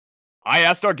I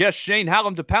asked our guest Shane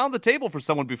Hallam to pound the table for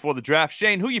someone before the draft.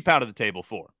 Shane, who you pounded the table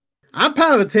for? I'm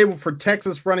pounding the table for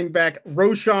Texas running back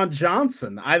Roschon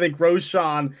Johnson. I think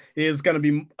Roschon is going to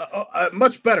be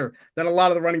much better than a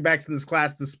lot of the running backs in this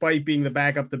class, despite being the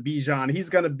backup to Bijan. He's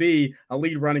going to be a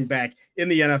lead running back in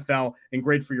the NFL and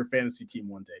great for your fantasy team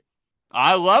one day.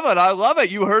 I love it. I love it.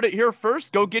 You heard it here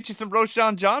first. Go get you some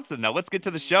Roschon Johnson. Now let's get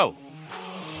to the show.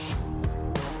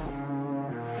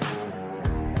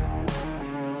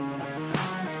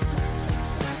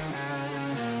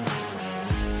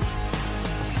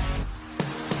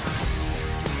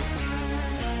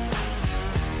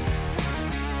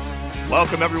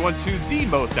 Welcome, everyone, to the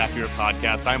Most Accurate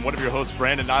Podcast. I'm one of your hosts,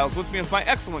 Brandon Niles. With me is my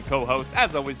excellent co-host,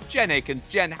 as always, Jen Akins.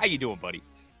 Jen, how you doing, buddy?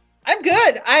 I'm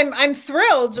good. I'm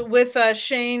thrilled with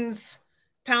Shane's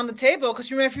pound the table because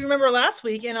if you remember last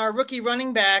week in our rookie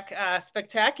running back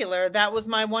spectacular, that was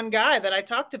my one guy that I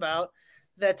talked about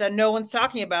that no one's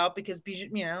talking about because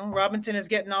Robinson is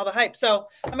getting all the hype. So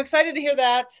I'm excited to hear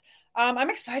that. I'm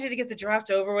excited to get the draft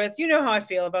over with. You know how I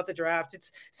feel about the draft. It's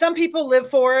some people live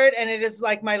for it, and it is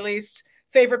like my least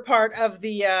favorite part of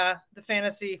the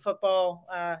fantasy football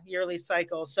yearly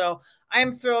cycle. So I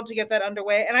am thrilled to get that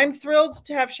underway, and I'm thrilled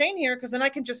to have Shane here because then I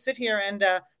can just sit here and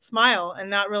smile and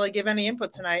not really give any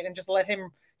input tonight and just let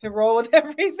him roll with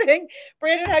everything.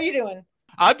 Brandon, how you doing?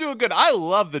 I'm doing good. I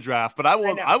love the draft, but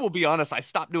I will be honest, I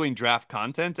stopped doing draft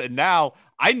content, and now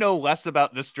I know less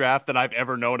about this draft than I've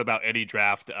ever known about any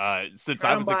draft since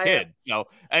I was a kid. So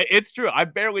it's true. I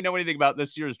barely know anything about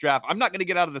this year's draft. I'm not going to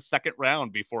get out of the second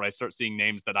round before I start seeing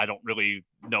names that I don't really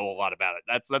know a lot about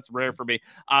it. That's rare for me.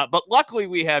 But luckily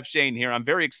we have Shane here. I'm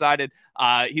very excited.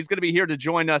 He's going to be here to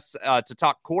join us to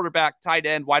talk quarterback, tight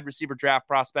end, wide receiver draft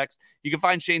prospects. You can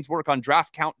find Shane's work on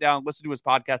Draft Countdown. Listen to his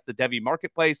podcast, The Devy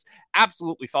Marketplace.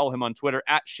 Absolutely follow him on Twitter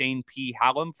at Shane P.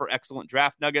 Hallam for excellent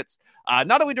draft nuggets.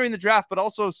 Not only during the draft, but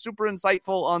also super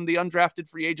insightful on the undrafted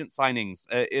free agent signings.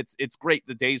 It's great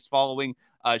the days following.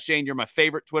 Shane, you're my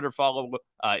favorite Twitter follow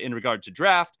in regard to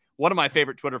draft. One of my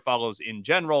favorite Twitter follows in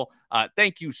general.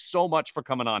 Thank you so much for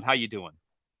coming on. How you doing?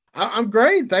 I'm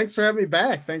great. Thanks for having me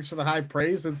back. Thanks for the high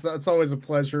praise. It's always a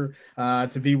pleasure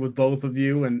to be with both of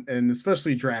you, and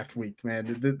especially draft week,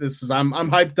 man. This is I'm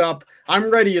hyped up. I'm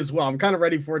ready as well. I'm kind of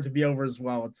ready for it to be over as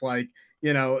well. It's like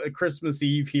Christmas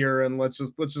Eve here, and let's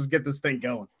just get this thing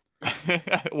going.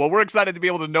 Well, we're excited to be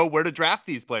able to know where to draft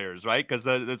these players, right? Because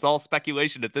it's all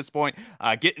speculation at this point.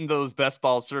 Getting those best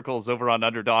ball circles over on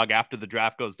Underdog after the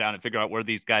draft goes down and figure out where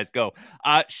these guys go.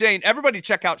 Shane, everybody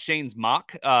check out Shane's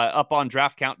mock up on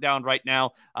Draft Countdown right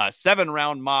now.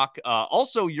 7-round mock.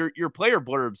 Also, your player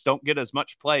blurbs don't get as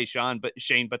much play, Shane,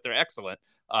 but they're excellent.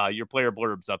 Your player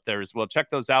blurbs up there as well. Check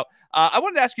those out. I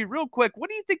wanted to ask you real quick, what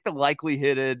do you think the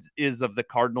likelihood is of the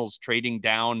Cardinals trading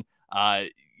down?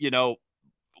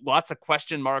 Lots of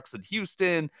question marks in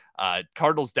Houston.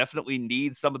 Cardinals definitely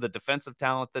need some of the defensive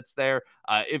talent that's there.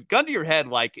 If gun to your head,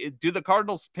 do the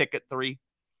Cardinals pick at 3?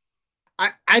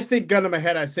 I think gun to my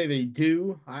head, I say they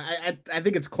do. I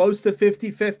think it's close to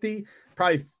 50-50,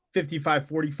 probably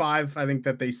 55-45. I think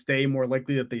that they stay, more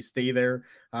likely that they stay there.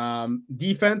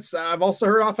 Defense, I've also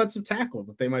heard offensive tackle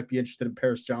that they might be interested in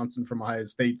Paris Johnson from Ohio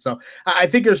State. So I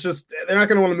think they're not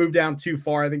going to want to move down too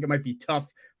far. I think it might be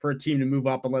tough for a team to move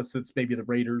up unless it's maybe the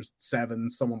Raiders, 7,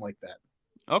 someone like that.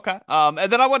 Okay. And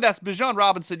then I wanted to ask Bijan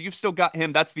Robinson, you've still got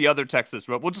him. That's the other Texas.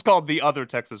 We'll just call him the other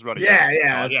Texas running back.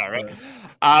 Yeah,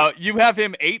 right. You have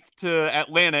him 8th to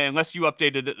Atlanta, unless you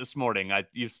updated it this morning.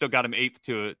 You've still got him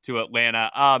 8th to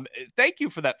Atlanta. Thank you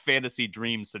for that fantasy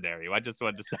dream scenario. I just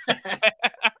wanted to say.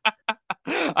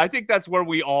 I think that's where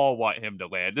we all want him to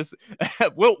land.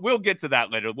 We'll get to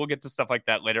that later. We'll get to stuff like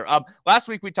that later. Last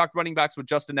week we talked running backs with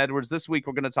Justin Edwards. This week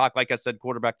we're going to talk, like I said,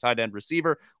 quarterback, tight end,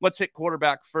 receiver. Let's hit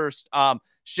quarterback first.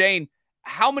 Shane,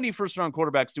 how many first-round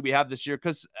quarterbacks do we have this year?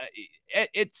 Because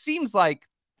it seems like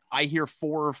I hear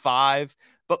 4 or 5,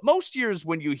 but most years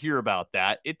when you hear about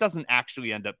that, it doesn't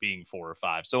actually end up being 4 or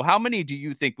 5. So how many do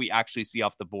you think we actually see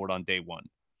off the board on day one?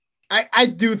 I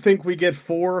do think we get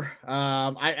 4.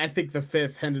 I think the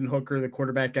 5th, Hendon Hooker, the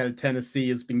quarterback out of Tennessee,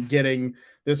 has been getting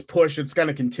this push. It's going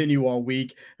to continue all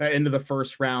week into the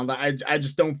first round. I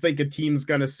just don't think a team's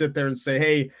going to sit there and say,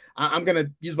 hey, I'm going to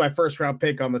use my first round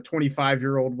pick on the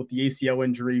 25-year-old with the ACL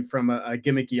injury from a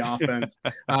gimmicky offense.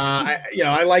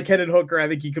 I like Hendon Hooker. I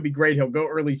think he could be great. He'll go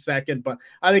early second, but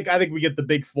I think we get the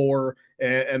big 4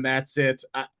 and that's it.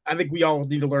 I think we all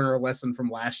need to learn our lesson from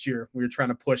last year. We were trying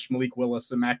to push Malik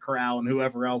Willis and Matt Corral and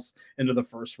whoever else into the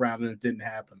first round, and it didn't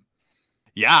happen.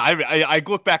 Yeah, I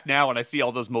look back now and I see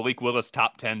all those Malik Willis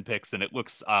top 10 picks, and it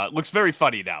looks very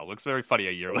funny now. Looks very funny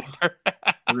a year later.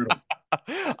 Brutal.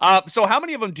 So how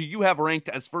many of them do you have ranked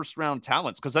as first round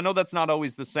talents? Because I know that's not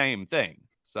always the same thing.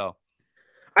 So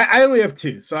I only have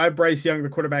two. So I have Bryce Young, the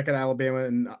quarterback at Alabama,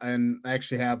 and I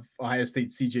actually have Ohio State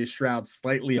CJ Stroud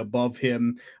slightly above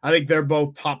him. I think they're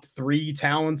both top 3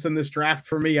 talents in this draft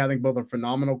for me. I think both are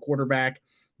phenomenal quarterback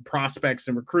prospects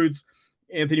and recruits.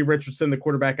 Anthony Richardson, the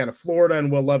quarterback out of Florida,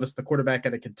 and Will Levis, the quarterback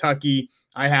out of Kentucky.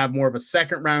 I have more of a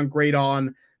second round grade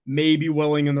on, maybe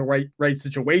willing in the right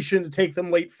situation to take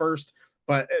them late first,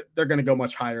 but they're going to go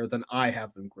much higher than I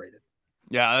have them graded.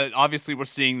 Yeah, obviously we're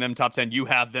seeing them top 10. You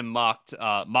have them mocked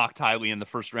highly in the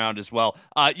first round as well.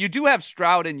 You do have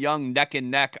Stroud and Young neck and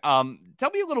neck. Tell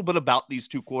me a little bit about these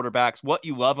two quarterbacks, what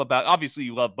you love about, obviously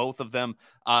you love both of them,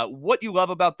 what you love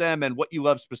about them and what you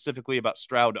love specifically about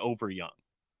Stroud over Young.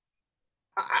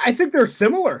 I think they're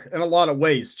similar in a lot of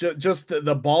ways. Just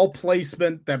the ball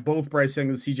placement that both Bryce Young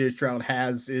and CJ Stroud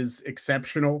has is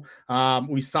exceptional.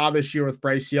 We saw this year with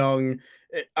Bryce Young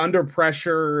under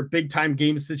pressure, big time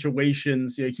game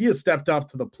situations. He has stepped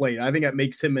up to the plate. I think that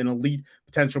makes him an elite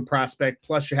potential prospect.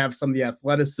 Plus, you have some of the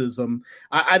athleticism.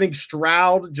 I think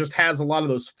Stroud just has a lot of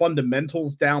those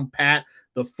fundamentals down pat.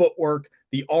 The footwork,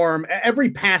 the arm, every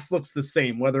pass looks the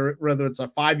same, whether it's a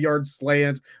 5-yard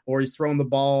slant or he's throwing the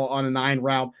ball on a 9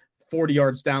 route 40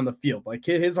 yards down the field. Like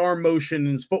his arm motion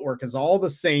and his footwork is all the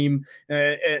same.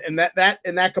 And that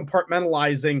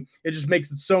compartmentalizing, it just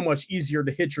makes it so much easier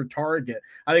to hit your target.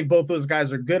 I think both those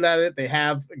guys are good at it. They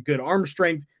have good arm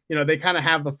strength. They kind of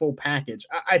have the full package.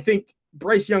 I think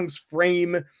Bryce Young's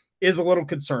frame is a little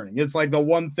concerning. It's like the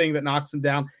one thing that knocks him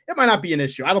down. It might not be an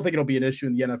issue. I don't think it'll be an issue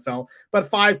in the NFL,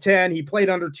 but 5'10", he played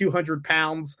under 200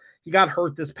 pounds. He got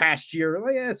hurt this past year.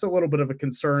 It's a little bit of a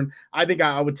concern. I think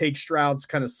I would take Stroud's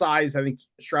kind of size. I think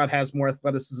Stroud has more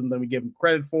athleticism than we give him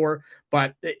credit for,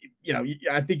 but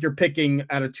I think you're picking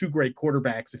out of 2 great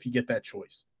quarterbacks if you get that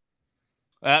choice.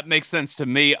 That makes sense to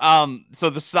me.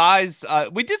 So the size,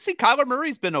 we did see Kyler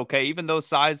Murray's been okay, even though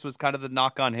size was kind of the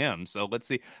knock on him. So let's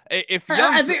see if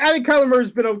I think Kyler Murray's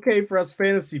been okay for us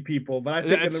fantasy people, but I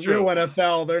think in the real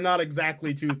NFL, they're not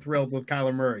exactly too thrilled with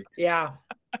Kyler Murray. Yeah.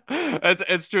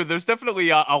 It's true. There's definitely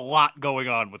a lot going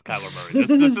on with Kyler Murray.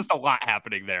 There's just a lot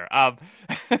happening there.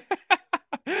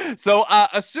 So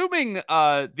assuming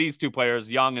these two players,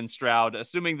 Young and Stroud,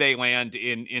 assuming they land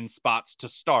in spots to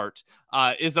start,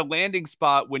 is a landing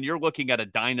spot when you're looking at a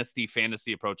dynasty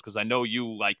fantasy approach, because I know you,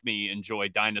 like me, enjoy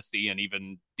dynasty and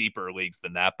even deeper leagues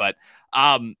than that. But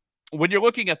when you're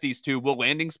looking at these two, will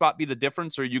landing spot be the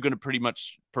difference, or are you going to pretty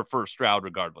much prefer Stroud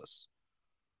regardless?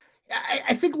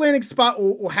 I think landing spot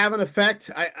will have an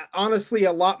effect. Honestly,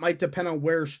 a lot might depend on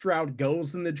where Stroud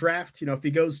goes in the draft. If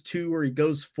he goes 2 or he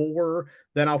goes 4,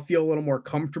 then I'll feel a little more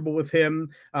comfortable with him.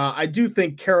 I do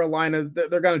think Carolina,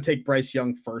 they're going to take Bryce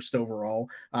Young first overall.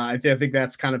 I think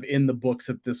that's kind of in the books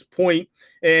at this point.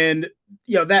 And,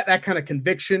 that kind of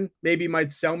conviction maybe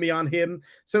might sell me on him.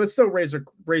 So it's still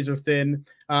razor thin.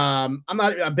 I'm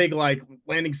not a big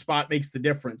landing spot makes the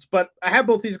difference, but I have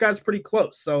both these guys pretty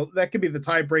close. So that could be the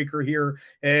tiebreaker here.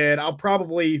 And I'll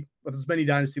probably, with as many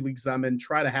dynasty leagues I'm in,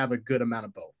 try to have a good amount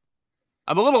of both.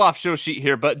 I'm a little off show sheet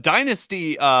here, but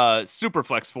dynasty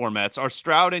superflex formats, are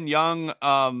Stroud and Young,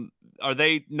 are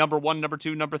they number 1, number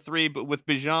 2, number 3, but with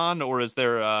Bijan, or is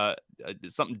there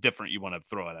something different you want to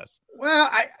throw at us?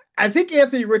 Well, I think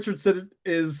Anthony Richardson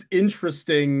is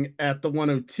interesting at the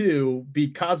 102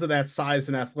 because of that size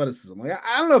and athleticism.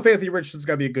 I don't know if Anthony Richardson's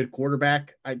going to be a good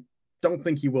quarterback. I don't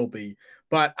think he will be,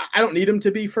 but I don't need him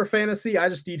to be for fantasy. I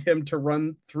just need him to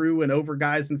run through and over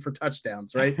guys and for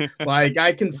touchdowns, right?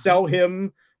 I can sell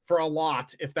him for a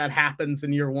lot if that happens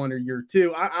in year 1 or year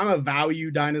 2. I'm a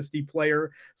value dynasty player.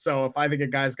 So if I think a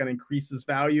guy's going to increase his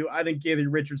value, I think Anthony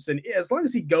Richardson, as long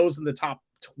as he goes in the top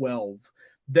 12,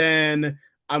 then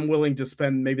I'm willing to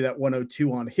spend maybe that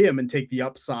 102 on him and take the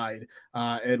upside.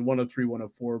 And 103,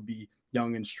 104 be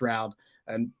Young and Stroud,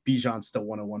 and Bijan's still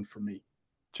 101 for me.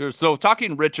 Sure. So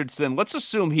talking Richardson, let's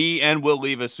assume he and Will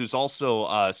Levis, who's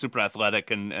also super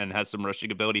athletic and has some rushing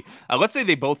ability. Let's say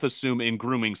they both assume in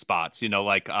grooming spots,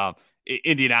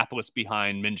 Indianapolis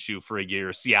behind Minshew for a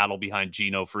year, Seattle behind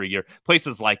Geno for a year,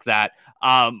 places like that.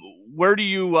 Where do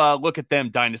you look at them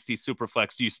dynasty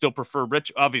superflex? Do you still prefer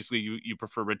Obviously you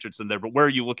prefer Richardson there, but where are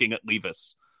you looking at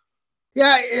Levis?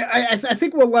 Yeah, I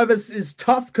think Will Levis is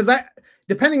tough because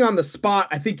depending on the spot,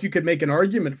 I think you could make an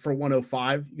argument for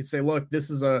 105. You could say, look, this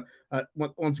is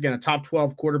once again, a top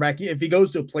 12 quarterback. If he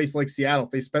goes to a place like Seattle,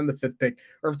 if they spend the 5th pick,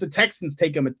 or if the Texans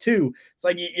take him at 2, it's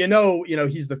like,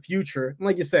 he's the future. And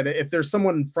like you said, if there's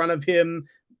someone in front of him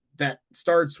that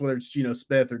starts, whether it's Geno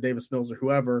Smith or Davis Mills or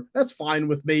whoever, that's fine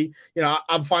with me.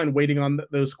 I'm fine waiting on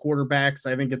those quarterbacks.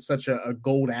 I think it's such a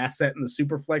gold asset in the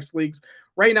super flex leagues.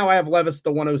 Right now I have Levis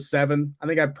the 107. I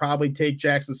think I'd probably take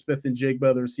Jackson Smith and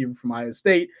Jigba, the receiver from Iowa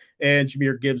State, and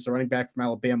Jahmyr Gibbs, the running back from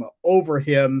Alabama, over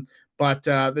him. But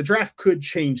the draft could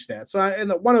change that. So in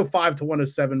the 105 to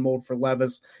 107 mold for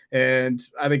Levis, and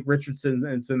I think Richardson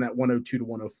is in that 102 to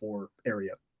 104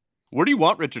 area. Where do you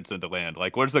want Richardson to land?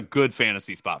 Like, where's a good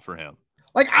fantasy spot for him?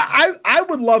 Like, I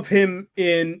would love him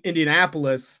in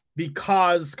Indianapolis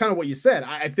because kind of what you said.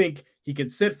 I think he can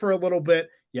sit for a little bit.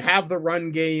 You have the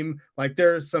run game. Like,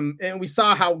 there's some, and we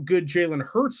saw how good Jalen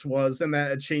Hurts was in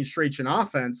that Shane Steichen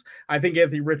offense. I think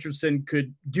Anthony Richardson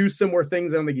could do similar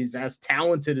things. I don't think he's as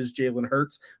talented as Jalen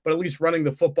Hurts, but at least running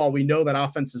the football, we know that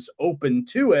offense is open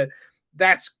to it.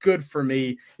 That's good for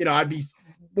me. I'd be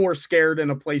more scared in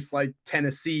a place like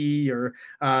Tennessee or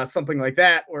something like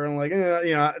that, where I'm like,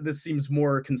 this seems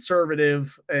more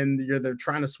conservative and they're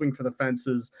trying to swing for the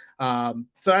fences.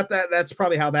 So that's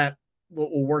probably how that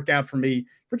will work out for me.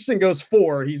 If Richardson goes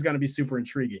 4, he's going to be super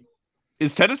intriguing.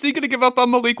 Is Tennessee going to give up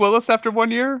on Malik Willis after 1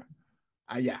 year?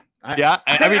 Yeah. I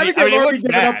think they've already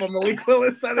given up on Malik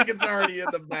Willis. I think it's already in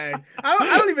the bag.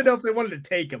 I don't even know if they wanted to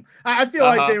take him. I feel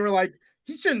like they were like,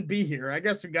 he shouldn't be here. I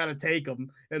guess we got to take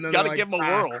him. And then got to give him a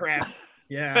whirl. Crap.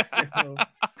 Yeah.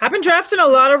 I've been drafting a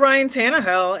lot of Ryan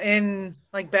Tannehill in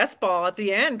like best ball at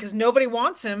the end because nobody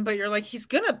wants him, but you're like, he's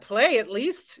going to play at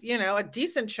least, a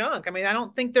decent chunk. I mean, I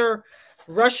don't think they're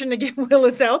rushing to get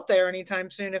Willis out there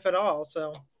anytime soon, if at all.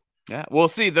 So. Yeah, we'll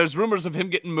see. There's rumors of him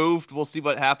getting moved. We'll see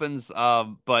what happens.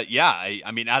 But yeah,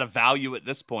 I mean, out of value at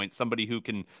this point, somebody who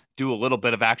can do a little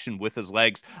bit of action with his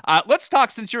legs. Let's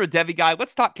talk, since you're a Devy guy,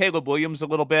 let's talk Caleb Williams a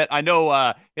little bit. I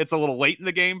know it's a little late in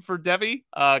the game for Devy,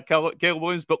 Caleb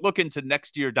Williams, but look into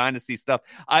next year dynasty stuff.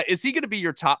 Is he going to be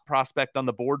your top prospect on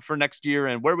the board for next year?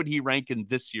 And where would he rank in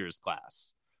this year's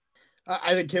class?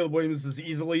 I think Caleb Williams is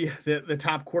easily the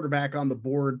top quarterback on the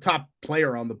board, top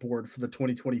player on the board for the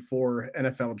 2024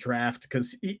 NFL draft,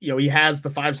 because he has the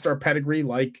 5-star pedigree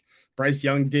like Bryce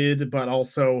Young did, but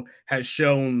also has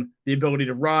shown the ability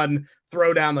to run,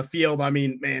 throw down the field. I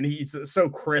mean, man, he's so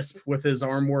crisp with his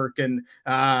arm work, and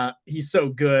he's so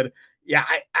good. Yeah,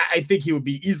 I think he would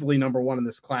be easily number 1 in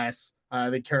this class. I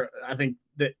think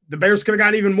that the Bears could have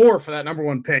gotten even more for that number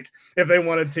 1 pick if they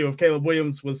wanted to. If Caleb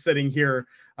Williams was sitting here,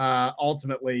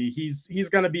 ultimately, he's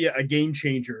going to be a game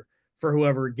changer for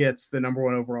whoever gets the number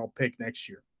 1 overall pick next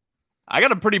year. I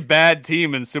got a pretty bad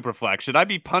team in Superflex. Should I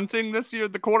be punting this year,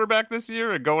 the quarterback this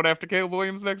year, and going after Caleb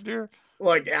Williams next year?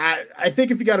 Like, I think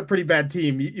if you got a pretty bad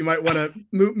team, you might want to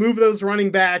move those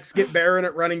running backs, get Barron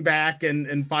at running back,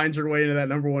 and find your way into that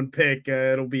number 1 pick.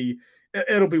 It'll be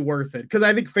worth it, because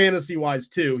I think fantasy wise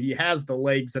too, he has the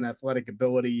legs and athletic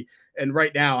ability, and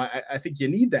right now I think you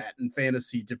need that in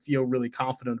fantasy to feel really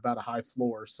confident about a high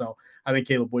floor. So I think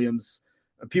Caleb Williams,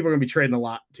 people are going to be trading a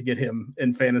lot to get him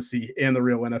in fantasy and the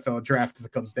real NFL draft if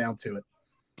it comes down to it.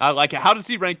 I like it. How does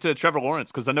he rank to Trevor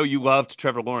Lawrence? Because I know you loved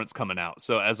Trevor Lawrence coming out.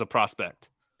 So as a prospect,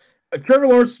 Trevor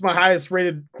Lawrence is my highest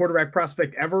rated quarterback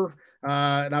prospect ever,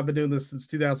 and I've been doing this since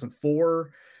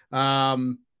 2004.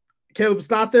 Caleb's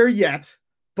not there yet,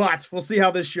 but we'll see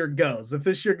how this year goes. If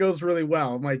this year goes really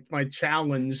well, my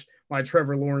challenge, my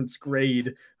Trevor Lawrence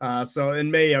grade. So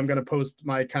in May, I'm going to post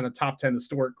my kind of top 10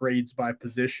 historic grades by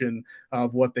position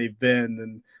of what they've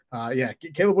been. And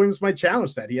Caleb Williams might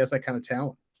challenge that. He has that kind of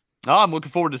talent. Oh, I'm looking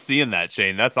forward to seeing that,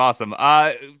 Shane. That's awesome.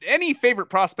 Any favorite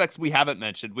prospects we haven't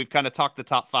mentioned? We've kind of talked the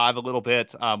top 5 a little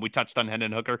bit. We touched on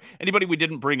Hendon Hooker. Anybody we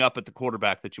didn't bring up at the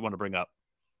quarterback that you want to bring up?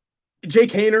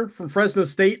 Jake Haener from Fresno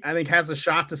State, I think, has a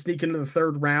shot to sneak into the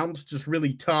 3rd round. Just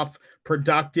really tough,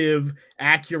 productive,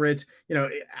 accurate. I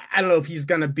don't know if he's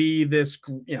going to be this,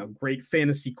 great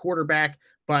fantasy quarterback,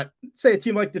 but say a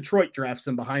team like Detroit drafts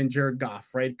him behind Jared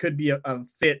Goff, right? Could be a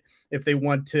fit if they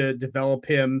want to develop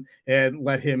him and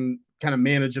let him kind of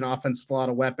manage an offense with a lot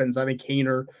of weapons. I think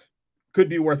Haener could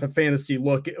be worth a fantasy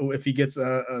look if he gets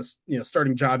a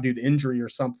starting job due to injury or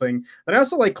something. But I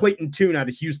also like Clayton Tune out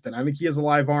of Houston. I think he has a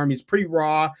live arm. He's pretty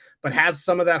raw, but has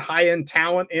some of that high-end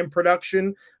talent and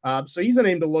production. So he's a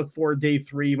name to look for. Day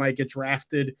 3, might get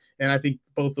drafted, and I think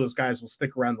both those guys will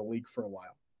stick around the league for a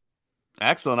while.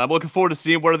 Excellent. I'm looking forward to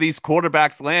seeing where these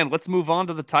quarterbacks land. Let's move on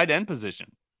to the tight end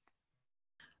position.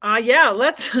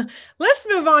 Let's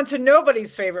move on to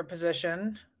nobody's favorite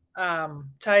position.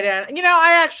 Tight end.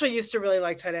 I actually used to really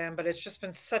like tight end, but it's just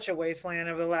been such a wasteland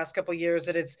over the last couple of years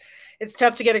that it's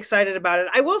tough to get excited about it.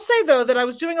 I will say though that I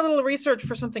was doing a little research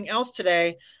for something else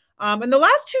today. In the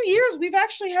last 2 years, we've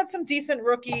actually had some decent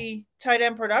rookie tight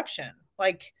end production.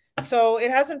 Like So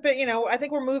it hasn't been, I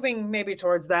think we're moving maybe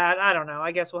towards that. I don't know.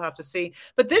 I guess we'll have to see.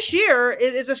 But this year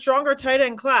is a stronger tight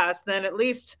end class than at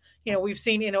least, we've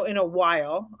seen, in a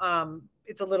while.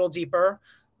 It's a little deeper,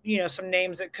 some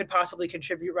names that could possibly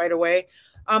contribute right away.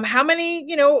 How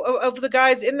many, of the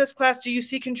guys in this class do you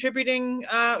see contributing,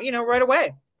 right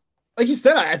away? Like you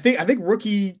said, I think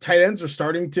rookie tight ends are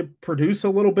starting to produce a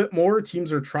little bit more.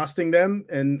 Teams are trusting them,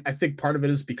 and I think part of it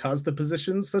is because the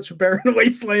position's such a barren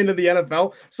wasteland in the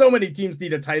NFL. So many teams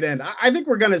need a tight end. I think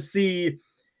we're going to see,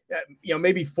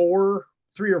 maybe 3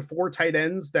 or 4 tight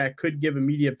ends that could give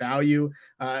immediate value.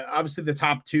 Obviously, the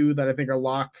top 2 that I think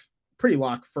are pretty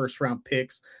lock first round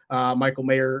picks, Michael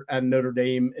Mayer at Notre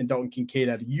Dame and Dalton Kincaid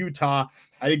at Utah.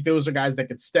 I think those are guys that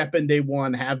could step in day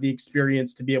one, have the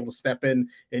experience to be able to step in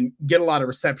and get a lot of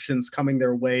receptions coming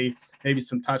their way, maybe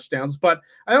some touchdowns. But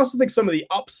I also think some of the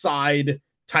upside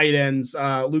tight ends,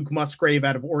 Luke Musgrave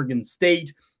out of Oregon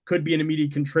State, could be an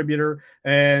immediate contributor.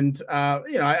 And,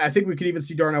 I think we could even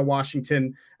see Darnell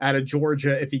Washington out of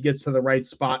Georgia, if he gets to the right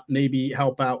spot, maybe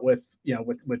help out with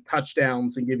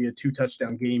touchdowns and give you a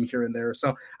 2-touchdown game here and there.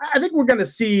 So I think we're going to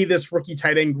see this rookie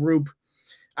tight end group.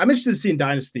 I'm interested to see in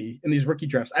Dynasty in these rookie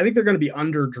drafts. I think they're going to be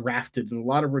underdrafted in a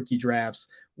lot of rookie drafts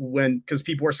because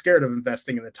people are scared of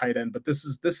investing in the tight end, but this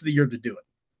is the year to do it.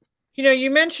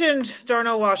 You mentioned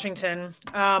Darnell Washington.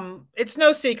 It's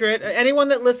no secret. Anyone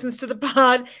that listens to the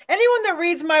pod, anyone that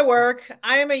reads my work,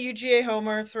 I am a UGA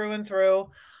homer through and through.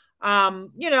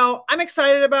 I'm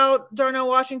excited about Darnell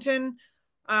Washington.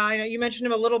 I know you mentioned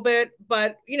him a little bit,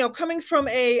 but coming from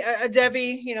a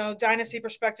Devy, dynasty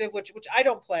perspective, which I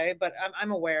don't play, but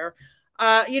I'm aware.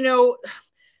 How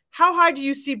high do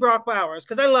you see Brock Bowers?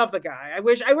 Because I love the guy. I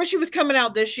wish he was coming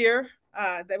out this year.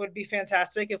 That would be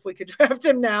fantastic if we could draft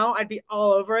him now. I'd be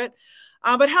all over it.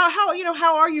 But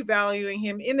how are you valuing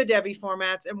him in the Devy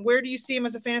formats, and where do you see him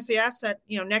as a fantasy asset,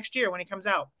 next year when he comes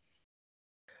out?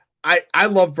 I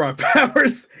love Brock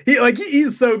Bowers.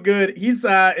 He's so good. He's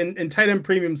in tight end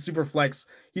premium super flex.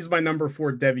 He's my number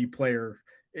 4 Devy player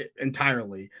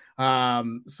entirely. So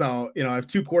I have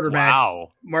 2 quarterbacks,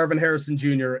 Marvin Harrison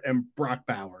Jr. and Brock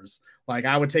Bowers.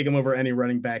 I would take him over any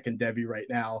running back in Devy right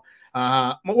now.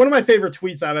 One of my favorite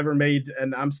tweets I've ever made,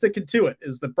 and I'm sticking to it,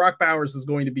 is that Brock Bowers is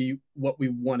going to be what we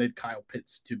wanted Kyle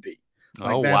Pitts to be. That's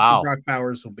what Brock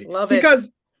Bowers will be.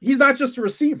 Because he's not just a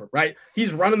receiver, right?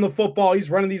 He's running the football.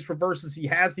 He's running these reverses. He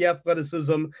has the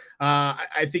athleticism.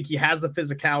 I think he has the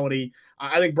physicality.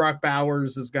 I think Brock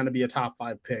Bowers is going to be a top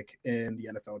 5 pick in the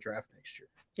NFL draft next year.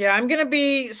 Yeah, I'm going to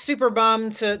be super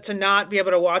bummed to not be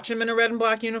able to watch him in a red and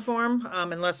black uniform,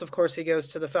 unless, of course, he goes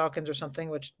to the Falcons or something,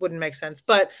 which wouldn't make sense.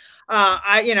 But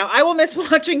I will miss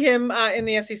watching him in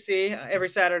the SEC every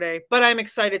Saturday. But I'm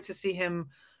excited to see him,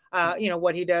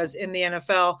 what he does in the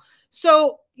NFL.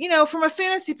 So, from a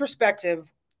fantasy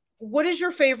perspective, what is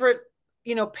your favorite,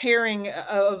 pairing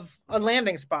of a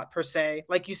landing spot per se?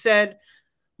 Like you said,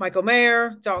 Michael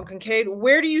Mayer, Dalton Kincaid.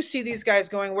 Where do you see these guys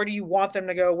going? Where do you want them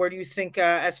to go? Where do you think,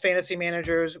 as fantasy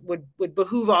managers, would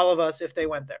behoove all of us if they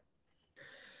went there?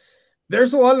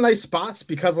 There's a lot of nice spots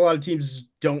because a lot of teams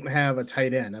don't have a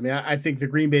tight end. I mean, I think the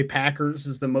Green Bay Packers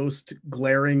is the most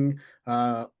glaring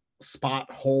spot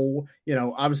hole.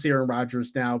 Obviously Aaron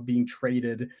Rodgers now being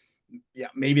traded. Yeah,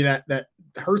 maybe that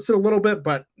hurts it a little bit,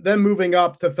 but then moving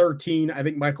up to 13, I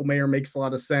think Michael Mayer makes a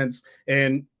lot of sense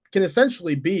and can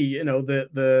essentially be,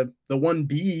 the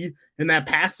 1B in that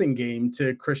passing game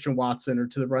to Christian Watson or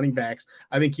to the running backs.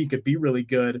 I think he could be really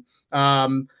good.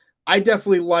 I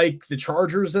definitely like the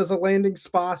Chargers as a landing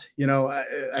spot.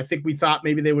 I think we thought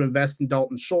maybe they would invest in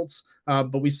Dalton Schultz,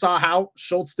 but we saw how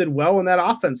Schultz did well in that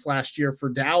offense last year for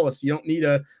Dallas. You don't need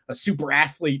a super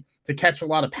athlete to catch a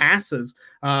lot of passes.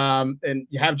 And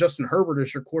you have Justin Herbert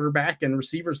as your quarterback and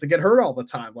receivers that get hurt all the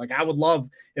time. I would love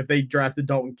if they drafted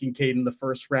Dalton Kincaid in the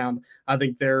first round. I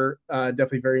think they're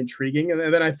definitely very intriguing. And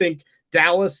then I think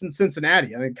Dallas and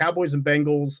Cincinnati. I think Cowboys and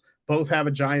Bengals both have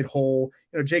a giant hole.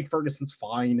 Jake Ferguson's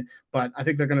fine, but I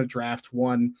think they're going to draft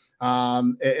one.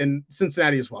 And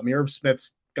Cincinnati as well. I mean, Irv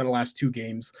Smith's going to last 2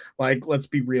 games. Let's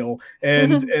be real.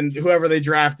 And whoever they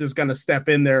draft is going to step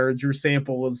in there. Drew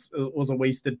Sample was a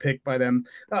wasted pick by them.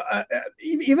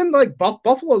 Even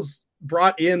Buffalo's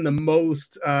brought in the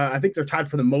most, I think they're tied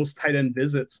for the most tight end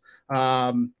visits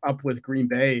up with Green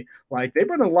Bay. They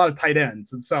brought in a lot of tight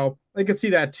ends. And so I can see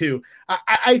that too.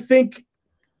 I think,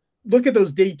 look at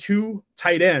those day 2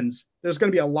 tight ends. There's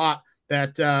going to be a lot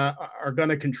that are going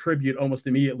to contribute almost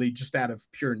immediately just out of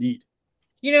pure need.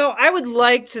 I would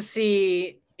like to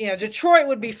see, Detroit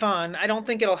would be fun. I don't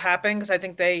think it'll happen because I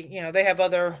think they have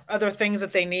other things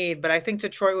that they need, but I think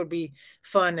Detroit would be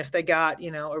fun if they got,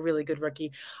 a really good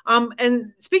rookie.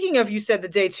 And speaking of, you said the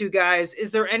day two guys,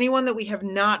 is there anyone that we have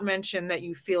not mentioned that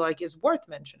you feel like is worth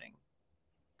mentioning?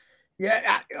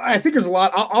 Yeah, I think there's a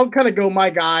lot. I'll kind of go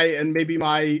my guy and maybe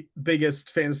my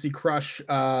biggest fantasy crush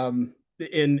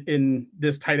in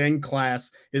this tight end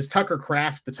class is Tucker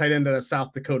Kraft, the tight end out of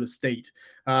South Dakota State.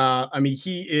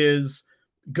 He is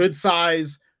good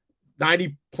size,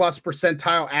 90 plus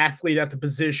percentile athlete at the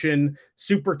position,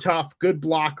 super tough, good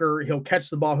blocker. He'll catch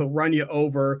the ball. He'll run you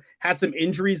over. Had some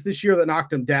injuries this year that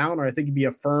knocked him down, or I think he'd be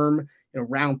a firm,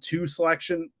 round 2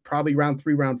 selection, probably round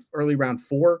 3, early round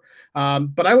 4.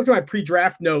 But I looked at my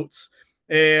pre-draft notes,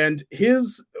 and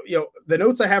his, the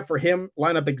notes I have for him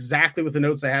line up exactly with the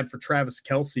notes I had for Travis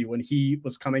Kelce when he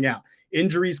was coming out.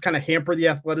 Injuries kind of hamper the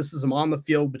athleticism on the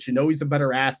field, but he's a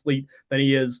better athlete than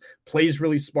he is, plays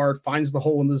really smart, finds the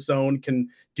hole in the zone, can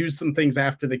do some things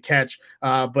after the catch.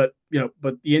 But the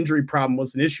injury problem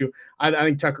was an issue. I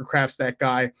think Tucker Kraft's that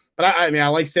guy. But I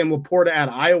like Sam Laporta out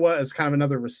of Iowa as kind of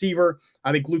another receiver.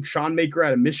 I think Luke Schoonmaker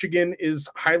out of Michigan is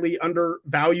highly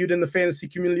undervalued in the fantasy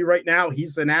community right now.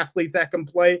 He's an athlete that can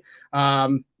play.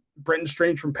 Brenton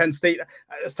Strange from Penn State.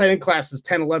 This tight end class is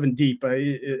 10, 11 deep.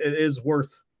 It is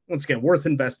worth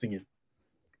investing in.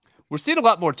 We're seeing a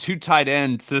lot more 2 tight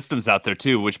end systems out there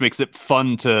too, which makes it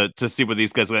fun to see where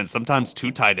these guys land. Sometimes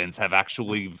 2 tight ends have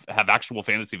actual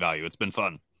fantasy value. It's been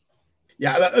fun.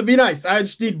 Yeah, that'd be nice. I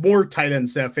just need more tight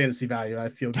ends to have fantasy value. I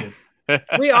feel good.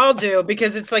 We all do,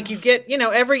 because it's like you get,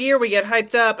 every year we get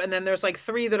hyped up, and then there's like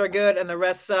 3 that are good and the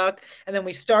rest suck, and then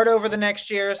we start over the next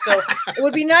year. So it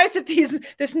would be nice if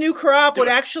this new crop would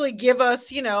actually give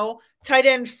us, tight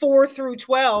end 4 through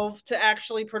 12 to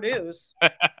actually produce.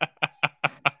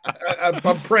 I'm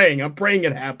praying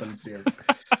it happens here.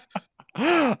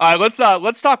 All right,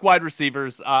 let's talk wide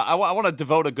receivers. I want to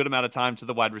devote a good amount of time to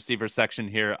the wide receiver section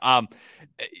here.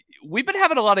 We've been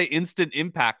having a lot of instant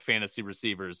impact fantasy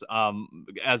receivers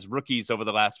as rookies over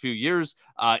the last few years.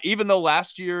 Even though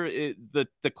last year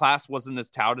the class wasn't as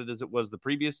touted as it was the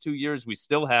previous 2 years, we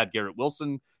still had Garrett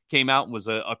Wilson came out and was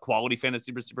a quality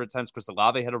fantasy receiver at times. Chris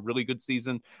Olave had a really good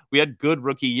season. We had good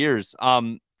rookie years.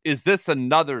 Is this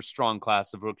another strong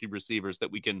class of rookie receivers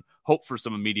that we can hope for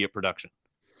some immediate production?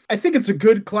 I think it's a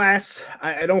good class.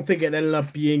 I don't think it ended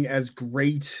up being as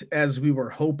great as we were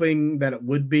hoping that it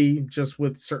would be, just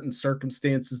with certain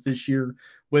circumstances this year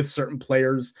with certain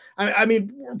players. We're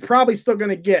probably still going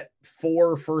to get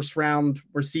 4 first-round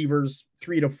receivers,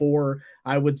 3 to 4,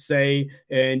 I would say,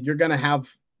 and you're going to have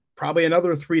probably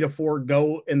another 3 to 4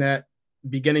 go in that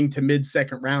beginning to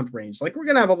mid-second round range. Like, we're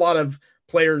going to have a lot of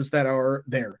players that are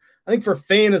there. I think for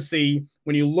fantasy,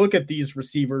 when you look at these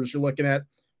receivers, you're looking at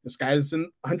this guy's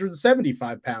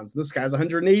 175 pounds, and this guy's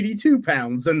 182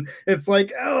 pounds. And it's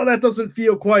like, oh, that doesn't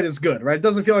feel quite as good, right? It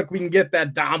doesn't feel like we can get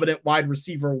that dominant wide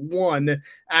receiver 1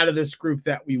 out of this group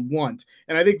that we want.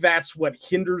 And I think that's what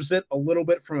hinders it a little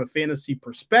bit from a fantasy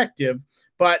perspective.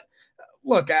 But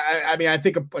look, I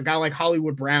think a guy like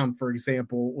Hollywood Brown, for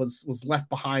example, was left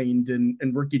behind in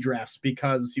rookie drafts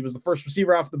because he was the first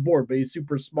receiver off the board, but he's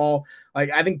super small. Like,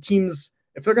 I think teams,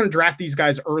 if they're going to draft these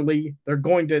guys early, they're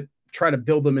going to try to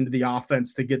build them into the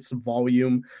offense to get some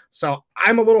volume. So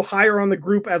I'm a little higher on the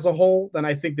group as a whole than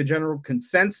I think the general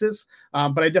consensus,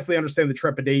 but I definitely understand the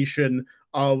trepidation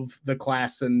of the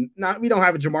class. And we don't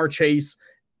have a Jamar Chase.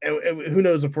 Who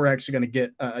knows if we're actually going to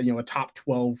get a top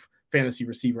 12 fantasy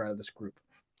receiver out of this group.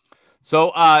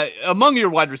 So among your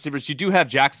wide receivers, you do have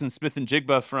Jackson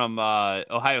Smith-Njigba from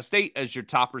Ohio State as your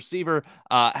top receiver.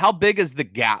 How big is the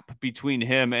gap between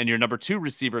him and your number 2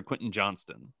 receiver, Quentin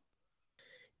Johnston?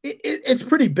 It's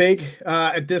pretty big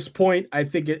at this point. I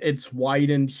think it's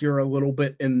widened here a little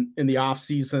bit in the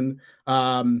offseason.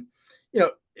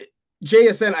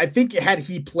 JSN, I think had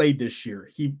he played this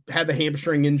year, he had the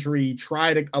hamstring injury,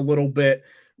 tried a little bit,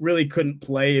 really couldn't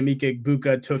play. Emeka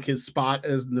Egbuka took his spot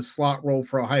as the slot role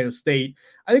for Ohio State.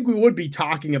 I think we would be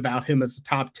talking about him as a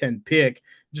top 10 pick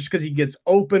just because he gets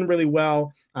open really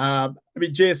well.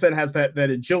 JSN has that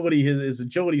agility. His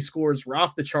agility scores were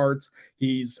off the charts.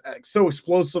 He's so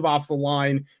explosive off the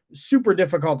line, super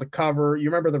difficult to cover. You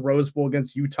remember the Rose Bowl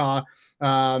against Utah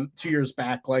 2 years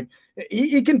back. Like,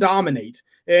 he can dominate.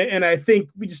 And I think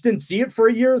we just didn't see it for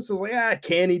a year. So it's like,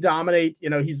 can he dominate?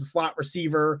 He's a slot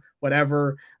receiver,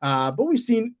 whatever. But we've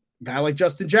seen a guy like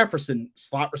Justin Jefferson,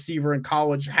 slot receiver in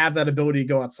college, have that ability to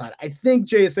go outside. I think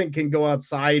JSN can go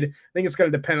outside. I think it's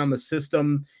going to depend on the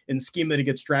system and scheme that he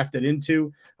gets drafted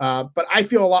into. But I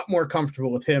feel a lot more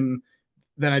comfortable with him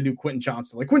than I do Quentin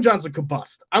Johnston. Like Quentin Johnston could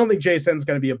bust. I don't think JSN's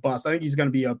going to be a bust. I think he's going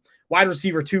to be a wide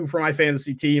receiver 2 for my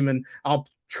fantasy team, and I'll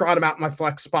trot him out in my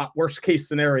flex spot. Worst case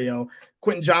scenario,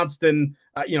 Quentin Johnston,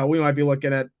 we might be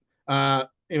looking at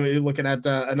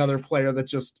another player that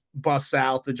just busts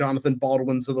out, the Jonathan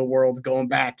Baldwins of the world going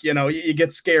back. You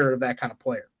get scared of that kind of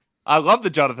player. I love the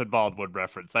Jonathan Baldwin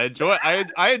reference. I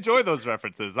enjoy those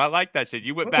references. I like that shit.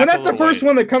 You went back. When that's the first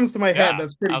one that comes to my head,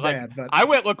 that's pretty bad. But I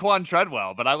went Laquan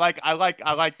Treadwell, but I like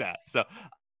that. So,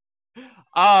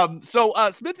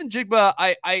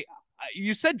 Smith-Njigba,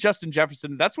 you said Justin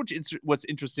Jefferson. That's what's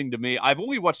interesting to me. I've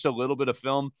only watched a little bit of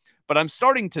film, but I'm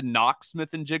starting to knock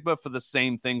Smith-Njigba for the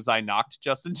same things I knocked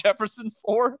Justin Jefferson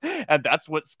for, and that's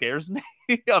what scares me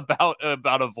about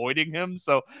avoiding him.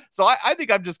 So I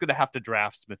think I'm just going to have to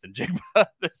draft Smith-Njigba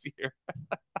this year.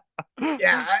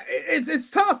 Yeah, it's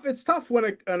tough. It's tough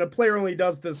when a player only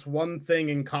does this one thing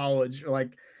in college.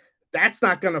 Like, that's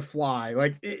not going to fly.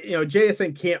 Like,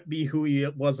 JSN can't be who he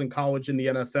was in college in the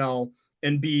NFL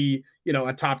and be,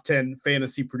 a top 10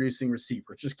 fantasy producing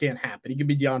receiver. It just can't happen. He could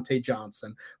be Deontay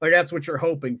Johnson. Like, that's what you're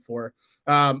hoping for.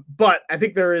 But I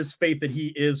think there is faith that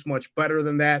he is much better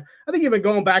than that. I think even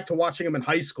going back to watching him in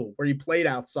high school where he played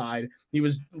outside, he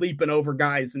was leaping over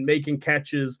guys and making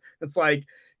catches. It's like,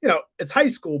 it's high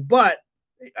school, but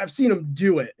I've seen him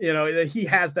do it. He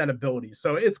has that ability.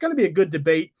 So it's going to be a good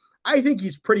debate. I think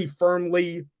he's pretty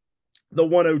firmly the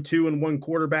 102 in one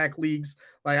quarterback leagues.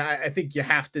 Like, I think you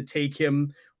have to take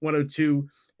him 102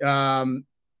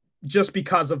 just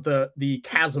because of the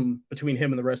chasm between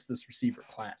him and the rest of this receiver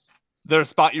class. There a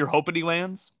spot you're hoping he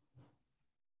lands?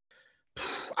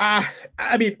 I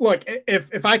mean, look,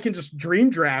 if I can just dream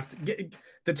draft,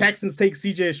 the Texans take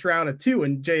CJ Stroud at 2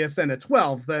 and JSN at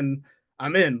 12, then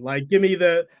I'm in. Like, give me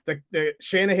the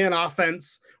Shanahan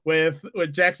offense with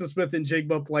Jackson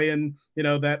Smith-Njigba playing,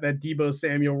 that Deebo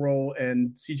Samuel role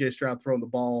and CJ Stroud throwing the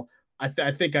ball.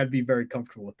 I think I'd be very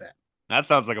comfortable with that. That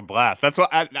sounds like a blast. That's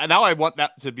what now I want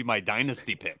that to be my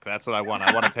dynasty pick. That's what I want.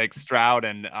 I want to take Stroud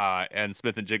and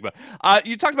Smith-Njigba.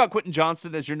 You talked about Quentin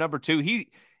Johnston as your number 2. He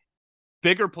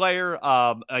bigger player,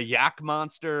 a yak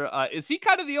monster. Is he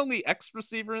kind of the only X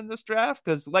receiver in this draft?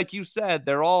 Because like you said,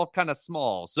 they're all kind of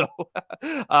small. So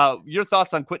your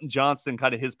thoughts on Quentin Johnston,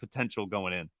 kind of his potential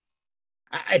going in?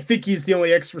 I think he's the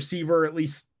only X receiver, at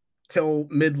least till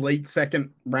mid-late second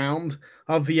round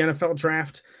of the NFL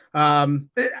draft.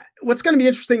 What's going to be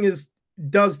interesting is,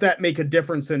 does that make a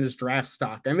difference in his draft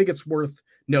stock? I think it's worth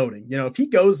noting. If he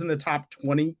goes in the top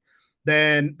 20,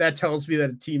 then that tells me that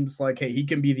a team's like, hey, he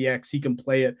can be the X, he can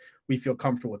play it. We feel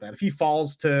comfortable with that. If he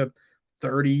falls to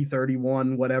 30,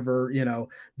 31, whatever,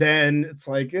 then it's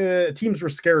like teams were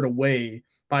scared away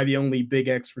by the only big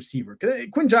X receiver.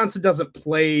 Quentin Johnston doesn't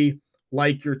play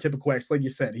like your typical X, like you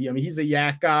said. He's a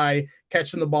yak guy,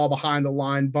 catching the ball behind the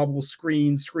line, bubble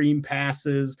screen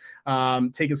passes,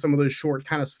 taking some of those short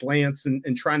kind of slants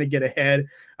and trying to get ahead.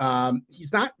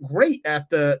 He's not great at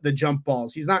the jump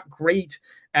balls. He's not great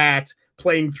at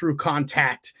playing through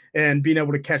contact and being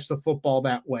able to catch the football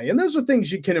that way. And those are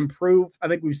things you can improve. I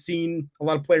think we've seen a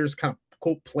lot of players kind of,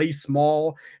 quote, play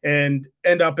small and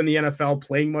end up in the NFL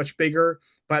playing much bigger.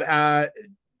 But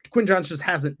Quentin Johnston just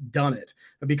hasn't done it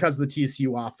because of the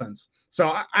TSU offense.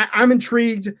 So I'm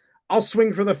intrigued. I'll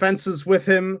swing for the fences with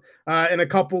him in a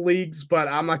couple leagues, but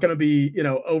I'm not going to be,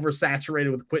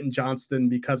 oversaturated with Quentin Johnston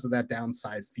because of that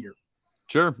downside fear.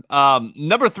 Sure.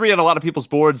 Number 3 on a lot of people's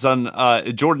boards on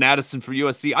Jordan Addison for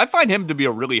USC. I find him to be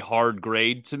a really hard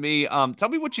grade to me. Tell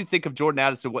me what you think of Jordan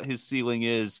Addison, what his ceiling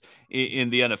is in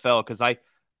the NFL, because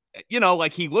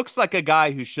he looks like a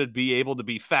guy who should be able to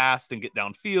be fast and get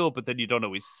downfield, but then you don't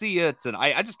always see it. And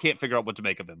I just can't figure out what to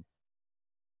make of him.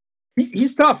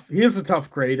 He's tough. He is a tough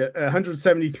grade.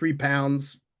 173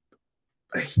 pounds,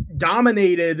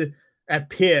 dominated at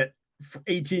Pitt,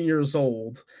 18 years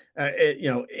old,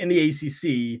 in the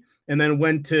ACC, and then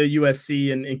went to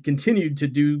USC and continued to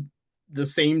do the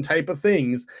same type of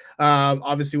things,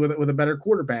 obviously with a better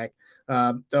quarterback.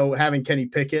 Though having Kenny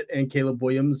Pickett and Caleb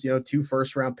Williams, 2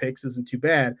 first-round picks isn't too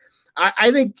bad. I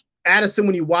think Addison,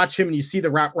 when you watch him and you see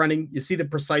the route running, you see the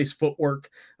precise footwork,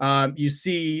 you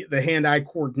see the hand-eye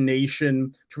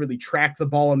coordination to really track the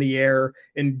ball in the air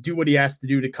and do what he has to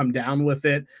do to come down with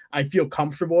it. I feel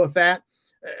comfortable with that.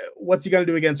 What's he going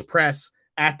to do against press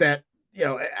at that?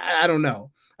 I don't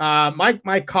know.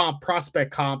 My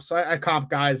prospect comp, so I comp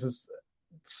guys as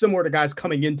similar to guys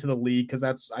coming into the league, because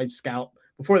I scout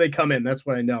before they come in. That's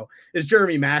what I know, is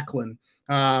Jeremy Maclin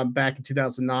back in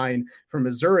 2009 from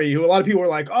Missouri, who a lot of people were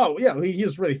like, oh yeah, he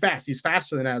was really fast. He's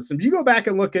faster than Addison. But you go back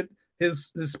and look at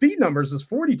his speed numbers, his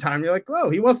 40 time, you're like, oh,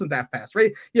 he wasn't that fast,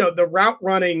 right? The route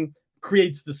running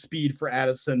creates the speed for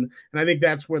Addison. And I think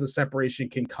that's where the separation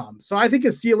can come. So I think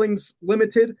his ceiling's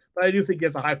limited, but I do think he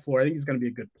has a high floor. I think he's going to be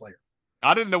a good player.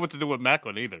 I didn't know what to do with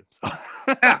Macklin either. So.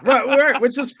 Yeah, right,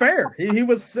 which is fair. He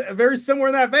was very similar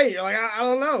in that vein. You're like, I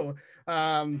don't know.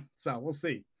 So we'll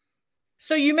see.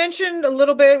 So you mentioned a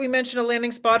little bit, we mentioned a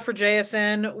landing spot for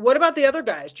JSN. What about the other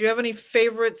guys? Do you have any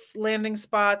favorites landing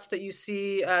spots that you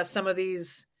see some of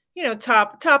these,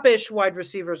 top-ish wide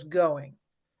receivers going?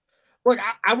 Look,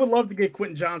 I would love to get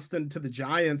Quentin Johnston to the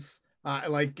Giants.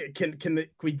 Can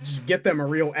we just get them a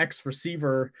real X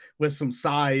receiver with some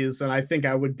size? And I think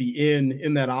I would be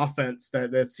in that offense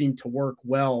that seemed to work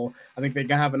well. I think they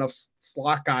have enough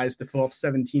slot guys to fill up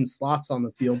 17 slots on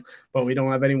the field, but we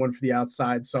don't have anyone for the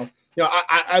outside. So,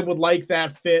 I would like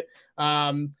that fit.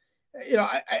 I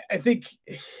think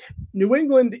New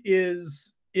England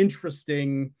is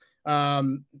interesting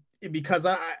because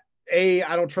I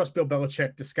don't trust Bill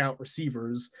Belichick to scout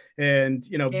receivers, and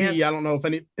B, I don't know if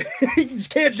any he just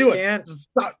can't do it.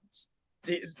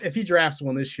 If he drafts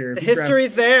one this year, the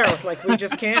history's there. Like we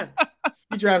just can't.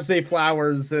 He drafts Zay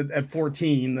Flowers at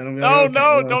 14. Then I'm like,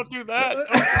 don't do that.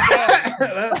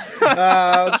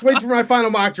 Let's wait for my final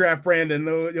mock draft, Brandon.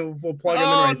 We'll plug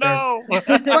him in there.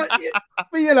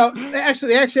 But they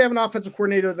actually have an offensive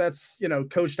coordinator that's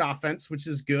coached offense, which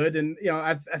is good, and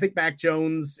I think Mac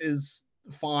Jones is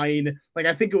fine. Like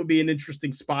I think it would be an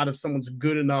interesting spot if someone's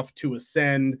good enough to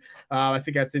ascend. I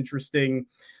think that's interesting.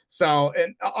 So,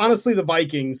 and honestly, the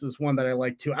Vikings is one that I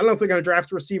like too. I don't know if they're going to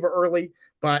draft a receiver early,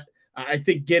 but I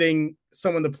think getting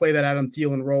someone to play that Adam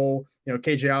Thielen role,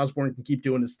 KJ Osborne can keep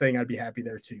doing his thing. I'd be happy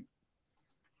there too.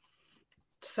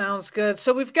 Sounds good.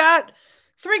 So we've got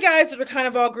three guys that are kind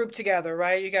of all grouped together,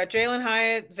 right? You got Jalin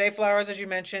Hyatt, Zay Flowers, as you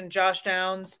mentioned, Josh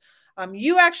Downs.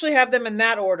 You actually have them in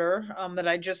that order that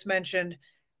I just mentioned.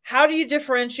 How do you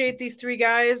differentiate these three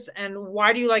guys, and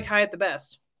why do you like Hyatt the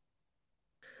best?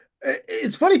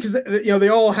 It's funny because they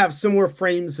all have similar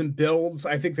frames and builds.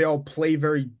 I think they all play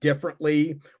very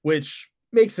differently, which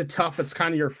makes it tough. It's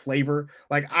kind of your flavor.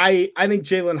 Like I think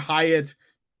Jalin Hyatt,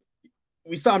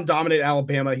 we saw him dominate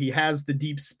Alabama. He has the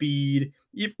deep speed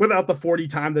without the 40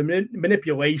 time. The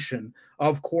manipulation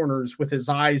of corners with his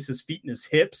eyes, his feet, and his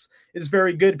hips is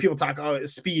very good. People talk,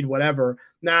 speed, whatever.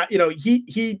 Now,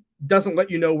 he doesn't let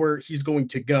you know where he's going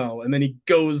to go. And then he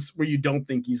goes where you don't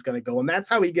think he's going to go. And that's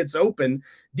how he gets open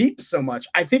deep so much.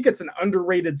 I think it's an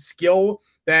underrated skill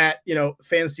that,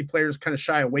 fantasy players kind of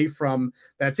shy away from.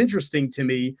 That's interesting to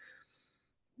me.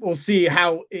 We'll see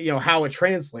how it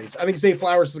translates. I think Zay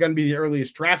Flowers is going to be the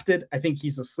earliest drafted. I think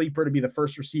he's a sleeper to be the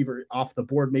first receiver off the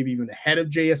board, maybe even ahead of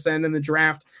JSN in the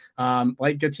draft.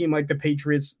 Like a team like the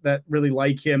Patriots that really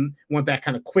like him, want that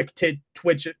kind of quick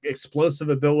twitch, explosive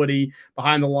ability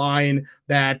behind the line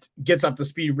that gets up to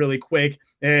speed really quick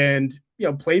and,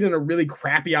 played in a really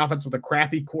crappy offense with a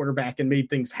crappy quarterback and made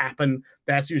things happen.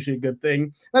 That's usually a good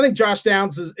thing. I think Josh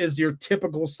Downs is your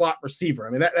typical slot receiver. I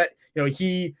mean,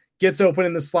 he gets open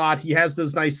in the slot. He has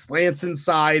those nice slants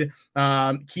inside,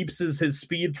 keeps his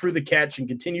speed through the catch and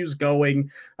continues going.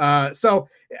 So,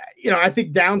 I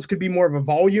think Downs could be more of a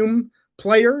volume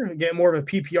player, get more of a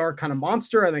PPR kind of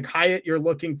monster. I think Hyatt, you're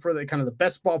looking for the kind of the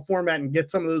best ball format and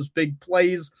get some of those big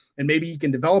plays, and maybe he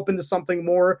can develop into something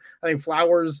more. I think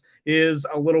Flowers is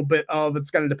a little bit of,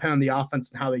 it's going to depend on the offense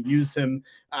and how they use him.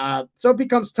 So it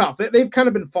becomes tough. They've kind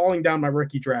of been falling down my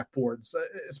rookie draft boards,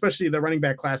 especially the running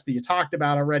back class that you talked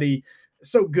about already.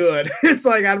 So good. It's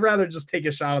like, I'd rather just take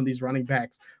a shot on these running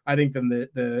backs, I think, than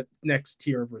the next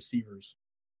tier of receivers.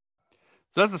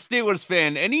 So as a Steelers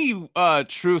fan, any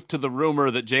truth to the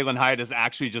rumor that Jalin Hyatt is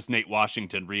actually just Nate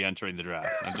Washington re-entering the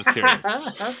draft? I'm just curious.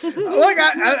 Look,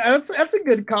 that's a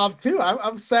good comp too.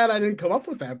 I'm sad I didn't come up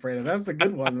with that, Brandon. That's a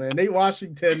good one, man. Nate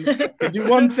Washington can do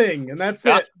one thing, and that's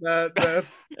it.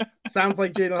 That sounds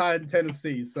like Jalin Hyatt in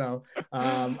Tennessee. So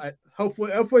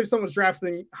hopefully if someone's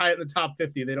drafting Hyatt in the top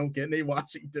 50, they don't get Nate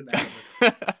Washington.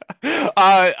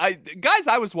 Guys,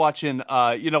 I was watching, like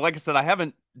I said, I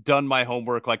haven't done my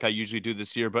homework like I usually do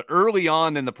this year, but early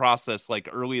on in the process, like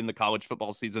early in the college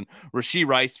football season, Rashee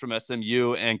Rice from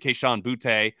SMU and Kayshon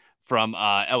Boutte from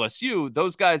LSU,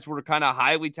 those guys were kind of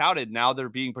highly touted. Now they're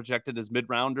being projected as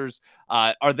mid-rounders.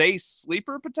 Are they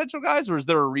sleeper potential guys, or is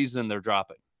there a reason they're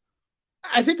dropping?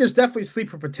 I think there's definitely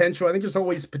sleeper potential. I think there's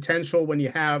always potential when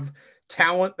you have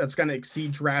talent that's going to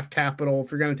exceed draft capital.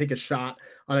 If you're going to take a shot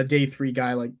on a day 3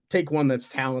 guy, like take one that's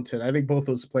talented. I think both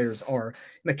those players are.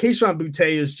 And Kayshon Boutte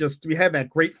is just, we had that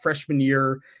great freshman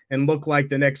year and looked like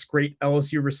the next great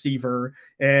LSU receiver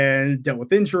and dealt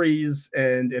with injuries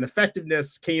and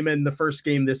ineffectiveness, came in the first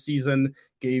game this season,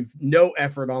 gave no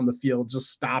effort on the field,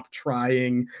 just stopped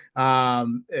trying.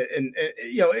 And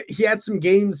he had some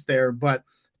games there, but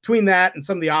between that and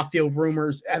some of the off-field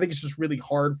rumors, I think it's just really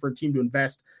hard for a team to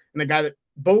invest in a guy that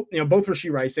both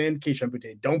Rashee Rice and Kayshon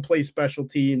Boutte don't play special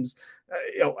teams.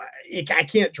 I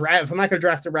can't draft. If I'm not going to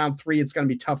draft around 3, it's going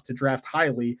to be tough to draft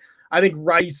highly. I think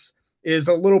Rice is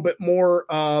a little bit more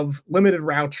of limited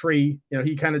route tree.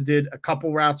 He kind of did a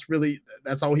couple routes, really.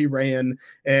 That's all he ran,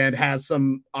 and has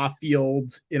some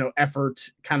off-field, effort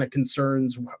kind of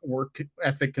concerns, work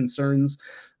ethic concerns.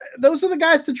 Those are the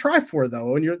guys to try for,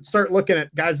 though. When you start looking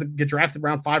at guys that get drafted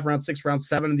round 5, round 6, round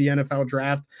 7 in the NFL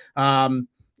draft,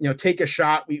 take a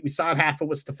shot. We saw it happen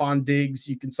with Stephon Diggs.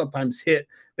 You can sometimes hit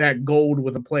that gold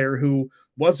with a player who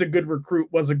was a good recruit,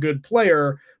 was a good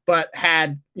player, but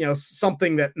had,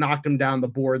 something that knocked him down the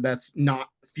board that's not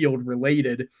field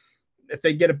related. If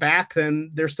they get it back,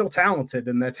 then they're still talented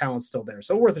and that talent's still there.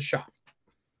 So worth a shot.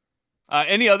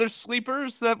 Any other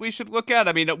sleepers that we should look at?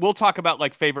 I mean, we'll talk about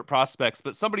like favorite prospects,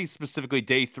 but somebody specifically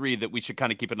day 3 that we should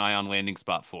kind of keep an eye on landing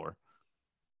spot for.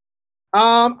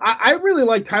 I really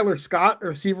like Tyler Scott, a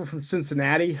receiver from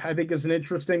Cincinnati. I think is an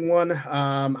interesting one.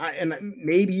 And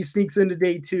maybe he sneaks into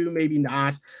day 2, maybe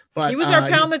not. But he was our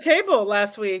pound the table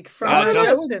last week from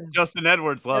Justin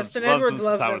Edwards loves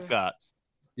Tyler Scott.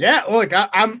 Yeah, look,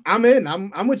 I'm in.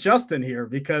 I'm with Justin here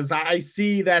because I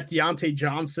see that Deontay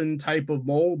Johnson type of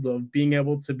mold of being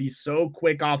able to be so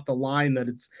quick off the line that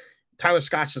it's Tyler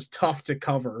Scott's just tough to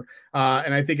cover.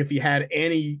 And I think if he had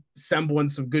any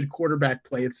semblance of good quarterback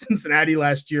play at Cincinnati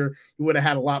last year, he would have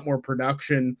had a lot more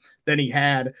production than he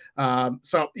had.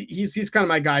 So he's kind of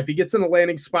my guy. If he gets in a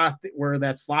landing spot where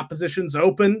that slot position's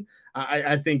open,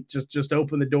 I think just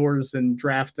open the doors and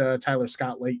draft Tyler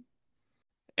Scott late.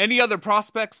 Any other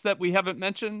prospects that we haven't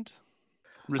mentioned,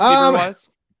 receiver-wise?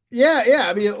 Yeah.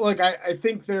 I mean, look, I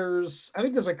think there's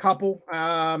a couple.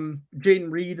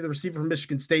 Jaden Reed, the receiver from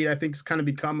Michigan State, I think has kind of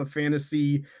become a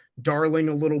fantasy darling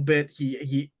a little bit.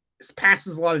 He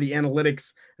passes a lot of the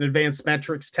analytics and advanced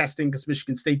metrics testing because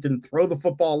Michigan State didn't throw the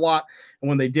football a lot, and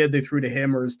when they did, they threw to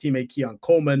him or his teammate Keon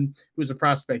Coleman, who's a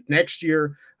prospect next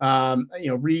year.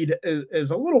 Reed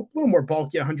is a little more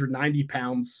bulky, 190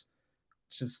 pounds.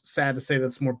 It's just sad to say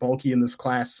that's more bulky in this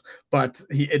class, but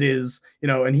it is,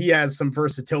 and he has some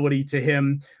versatility to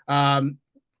him. One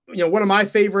of my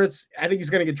favorites, I think he's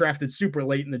going to get drafted super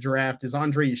late in the draft, is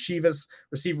Andre Yeshivas,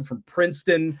 receiver from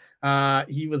Princeton.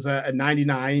 He was a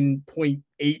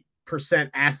 99.8%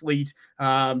 athlete,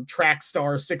 track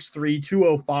star, 6'3",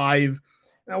 205.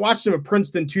 And I watched him at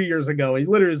Princeton 2 years ago. He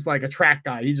literally is like a track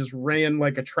guy. He just ran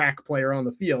like a track player on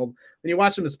the field. And you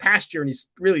watch him this past year, and he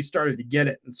really started to get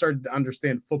it and started to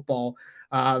understand football.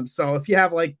 So if you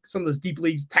have like some of those deep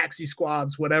leagues, taxi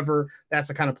squads, whatever, that's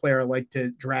the kind of player I like to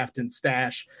draft and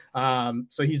stash.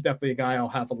 So he's definitely a guy I'll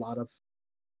have a lot of.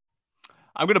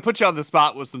 I'm going to put you on the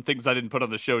spot with some things I didn't put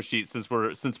on the show sheet since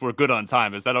we're good on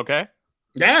time. Is that okay?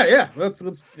 Yeah. Let's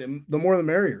the more the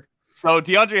merrier. So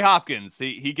DeAndre Hopkins,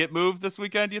 he get moved this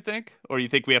weekend, do you think? Or you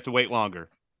think we have to wait longer?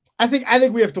 I think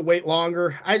we have to wait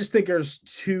longer. I just think there's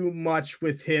too much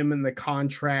with him in the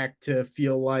contract to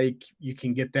feel like you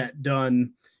can get that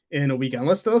done in a weekend.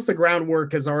 Unless the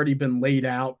groundwork has already been laid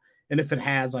out. And if it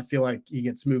has, I feel like he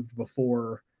gets moved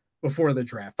before the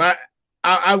draft.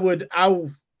 I won't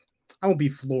be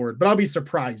floored, but I'll be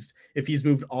surprised if he's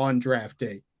moved on draft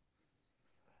day.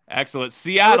 Excellent.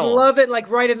 Seattle. I would love it like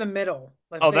right in the middle.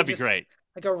 Like that'd be great.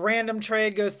 Like a random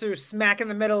trade goes through smack in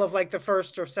the middle of like the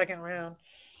first or second round.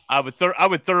 I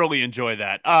would thoroughly enjoy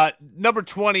that. Number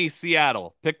 20,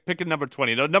 Seattle. Pick a number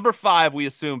 20. No, number 5, we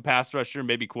assume pass rusher,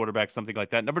 maybe quarterback, something like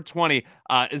that. Number 20,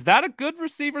 is that a good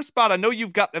receiver spot? I know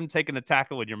you've got them taking a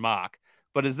tackle in your mock,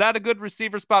 but is that a good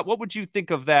receiver spot? What would you think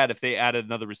of that if they added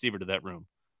another receiver to that room?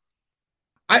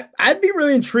 I'd be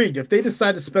really intrigued if they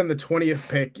decide to spend the 20th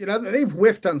pick. They've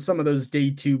whiffed on some of those day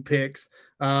 2 picks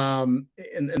in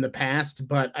the past,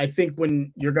 but I think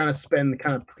when you're going to spend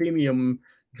kind of premium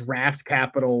draft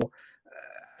capital,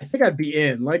 I think I'd be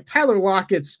in. Like Tyler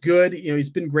Lockett's good. He's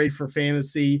been great for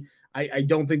fantasy. I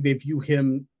don't think they view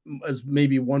him as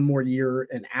maybe one more year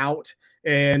and out.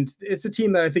 And it's a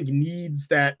team that I think needs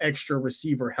that extra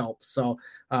receiver help. So,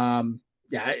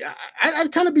 yeah,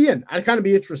 I'd kind of be in. I'd kind of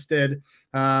be interested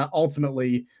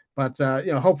ultimately, but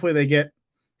hopefully they get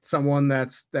someone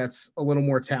that's a little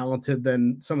more talented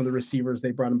than some of the receivers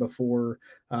they brought in before.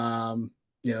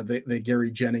 The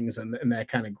Gary Jennings and that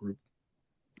kind of group.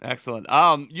 Excellent.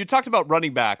 You talked about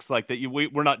running backs, like that.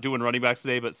 We're not doing running backs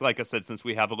today, but like I said, since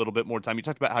we have a little bit more time, you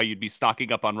talked about how you'd be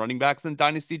stocking up on running backs in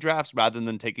dynasty drafts rather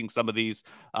than taking some of these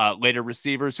later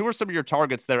receivers. Who are some of your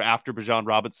targets there after Bijan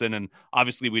Robinson? And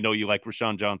obviously, we know you like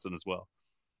Rashawn Johnson as well.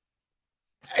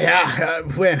 Yeah,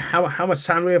 how much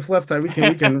time do we have left? We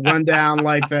can run down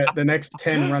like the next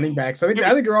 10 running backs. I think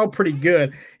they're all pretty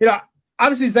good.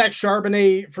 Obviously Zach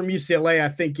Charbonnet from UCLA, I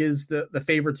think, is the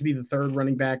favorite to be the third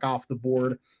running back off the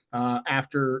board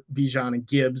after Bijan and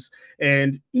Gibbs,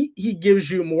 and he gives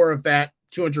you more of that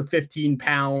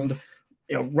 215-pound,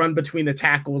 run between the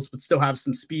tackles, but still have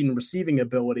some speed and receiving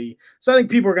ability. So I think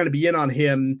people are going to be in on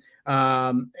him,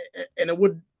 and it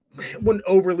wouldn't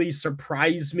overly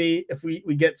surprise me if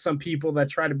we get some people that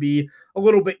try to be a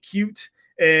little bit cute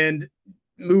and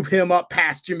move him up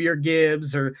past Jahmyr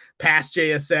Gibbs or past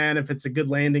JSN if it's a good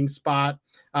landing spot.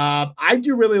 I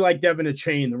do really like Devin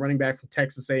Achane, the running back from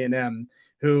Texas A&M,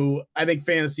 who I think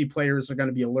fantasy players are going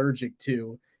to be allergic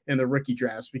to in the rookie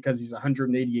drafts because he's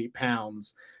 188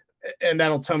 pounds. And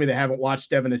that'll tell me they haven't watched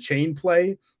Devin Achane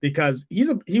play, because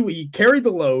he carried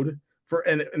the load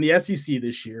in the SEC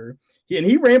this year.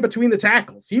 He ran between the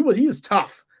tackles. He is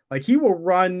tough. Like, he will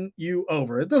run you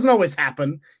over. It doesn't always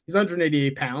happen. He's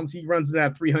 188 pounds. He runs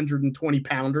that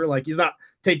 320-pounder. Like, he's not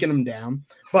taking him down.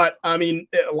 But, I mean,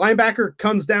 a linebacker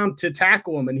comes down to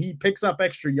tackle him, and he picks up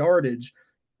extra yardage.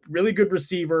 Really good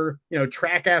receiver,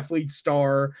 track athlete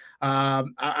star.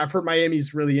 I've heard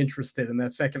Miami's really interested in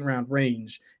that second-round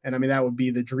range. And, I mean, that would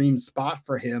be the dream spot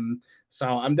for him. So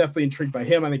I'm definitely intrigued by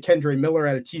him. I think Kendre Miller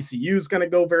out of TCU is going to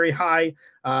go very high.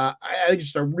 I think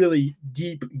just a really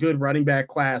deep, good running back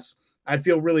class. I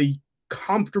feel really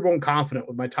comfortable and confident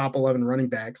with my top 11 running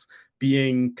backs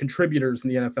being contributors in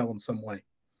the NFL in some way.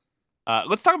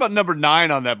 Let's talk about number 9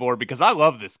 on that board, because I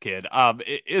love this kid.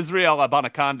 Israel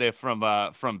Abanikanda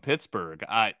from Pittsburgh.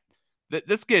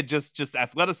 This kid just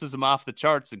athleticism off the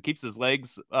charts and keeps his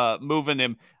legs moving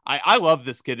him. I love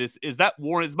this kid. Is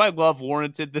my love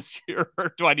warranted this year,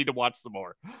 or do I need to watch some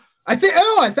more? I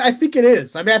think it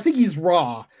is. I mean, I think he's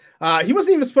raw. He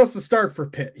wasn't even supposed to start for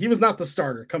Pitt. He was not the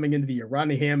starter coming into the year.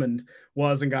 Rodney Hammond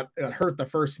was and got hurt the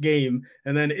first game,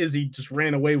 and then Izzy just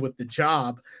ran away with the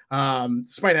job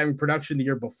despite having production the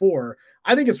year before.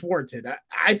 I think it's warranted.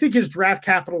 I think his draft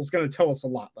capital is going to tell us a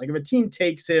lot. Like, if a team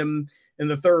takes him in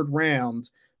the third round,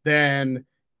 then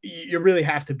you really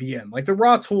have to be in. Like, the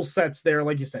raw tool sets there,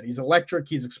 like you said, he's electric,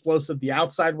 he's explosive, the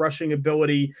outside rushing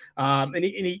ability, and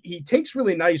he takes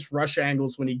really nice rush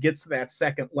angles when he gets to that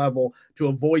second level to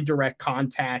avoid direct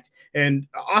contact, and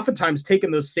oftentimes taking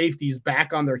those safeties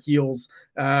back on their heels,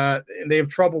 and they have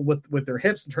trouble with their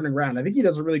hips and turning around. I think he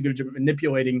does a really good job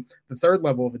manipulating the third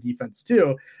level of a defense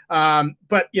too.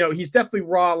 But he's definitely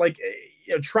raw. Like,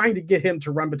 trying to get him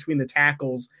to run between the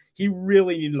tackles, he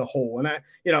really needed a hole.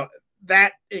 And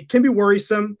that it can be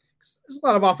worrisome. There's a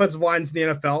lot of offensive lines in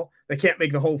the NFL that can't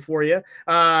make the hole for you.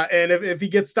 And if he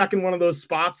gets stuck in one of those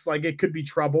spots, like, it could be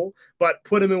trouble, but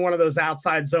put him in one of those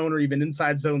outside zone or even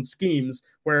inside zone schemes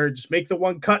where just make the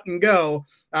one cut and go.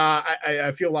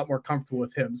 I feel a lot more comfortable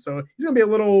with him. So he's going to be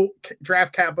a little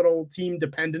draft capital team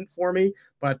dependent for me,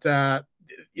 but the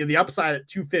upside at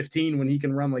 215 when he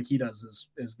can run like he does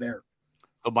is there.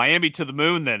 So Miami to the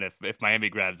moon then, if Miami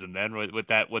grabs him then with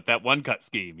that one cut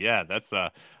scheme. Yeah, that's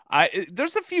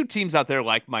there's a few teams out there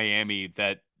like Miami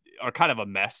that are kind of a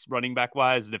mess running back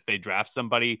wise, and if they draft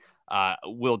somebody,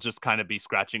 we'll just kind of be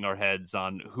scratching our heads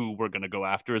on who we're going to go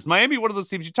after. Is Miami one of those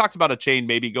teams? You talked about Achane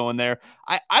maybe going there.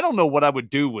 I don't know what I would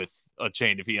do with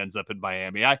Achane if he ends up in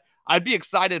Miami. I'd be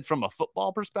excited from a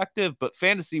football perspective, but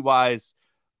fantasy wise,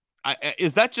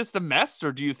 is that just a mess,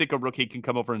 or do you think a rookie can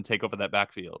come over and take over that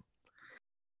backfield?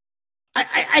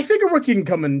 I think a rookie can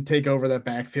come and take over that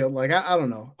backfield. Like, I don't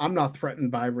know. I'm not threatened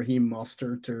by Raheem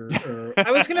Mostert or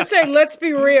I was going to say, let's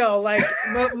be real. Like,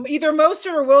 either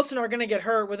Mostert or Wilson are going to get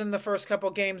hurt within the first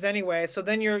couple games anyway. So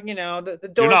then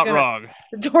the door's you're not wrong.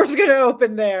 The door's going to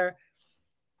open there.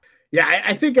 Yeah,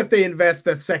 I think if they invest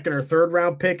that second or third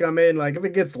round pick, I'm in. Like, if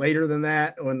it gets later than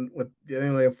that, they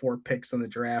only have 4 picks in the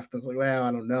draft, it's like, well,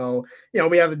 I don't know.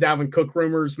 We have the Dalvin Cook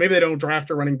rumors. Maybe they don't draft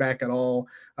a running back at all.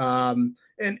 And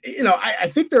I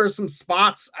think there are some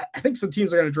spots. I think some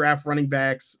teams are going to draft running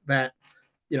backs that,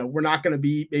 we're not going to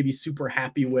be maybe super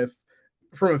happy with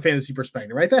from a fantasy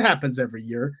perspective, right? That happens every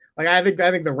year. Like, I think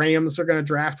the Rams are going to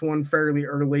draft one fairly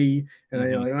early, and then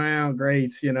you're like, well,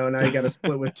 great. Now you got to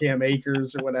split with Cam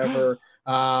Akers or whatever.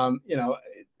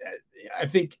 I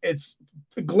think it's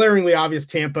glaringly obvious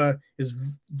Tampa is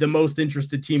the most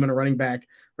interested team in a running back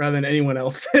rather than anyone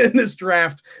else in this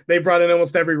draft. They brought in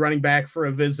almost every running back for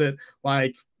a visit.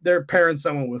 Like they're pairing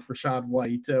someone with Rachaad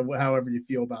White, however you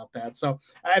feel about that. So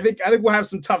I think we'll have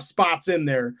some tough spots in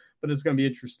there, but it's going to be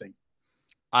interesting.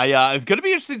 I'm going to be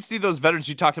interested to see those veterans.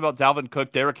 You talked about Dalvin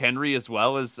Cook, Derrick Henry, as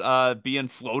well as being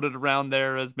floated around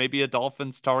there as maybe a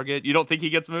Dolphins target. You don't think he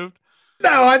gets moved?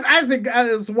 No, I think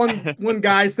as one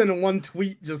guy sending one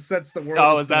tweet just sets the world.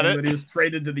 Oh, is that it? That he was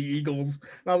traded to the Eagles.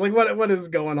 And I was like, what is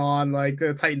going on? Like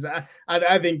the Titans.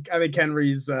 I think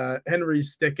Henry's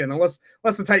sticking unless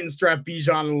the Titans draft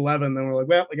Bijan at 11. Then we're like,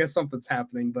 well, I guess something's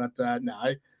happening. But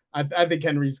no, I think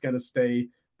Henry's gonna stay.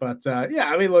 But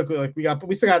yeah, I mean, look,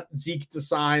 we still got Zeke to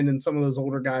sign, and some of those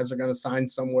older guys are gonna sign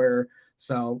somewhere.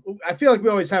 So I feel like we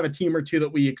always have a team or two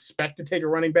that we expect to take a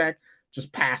running back.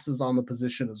 Just passes on the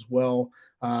position as well.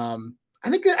 I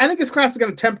think this class is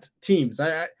going to tempt teams.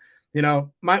 One of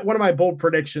my bold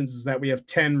predictions is that we have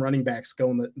 10 running backs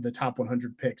go in the top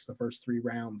 100 picks the first 3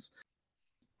 rounds.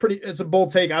 It's a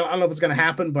bold take. I don't know if it's going to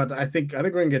happen, but I think we're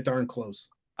going to get darn close.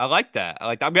 I like that.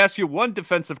 I'm going to ask you one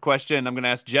defensive question. I'm going to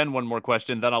ask Jen one more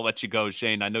question, then I'll let you go,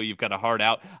 Shane. I know you've got a heart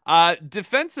out.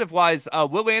 Defensive wise,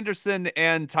 Will Anderson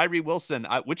and Tyree Wilson,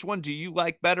 which one do you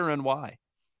like better and why?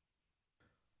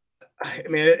 I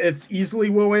mean, it's easily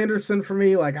Will Anderson for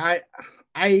me. Like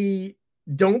I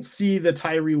don't see the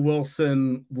Tyree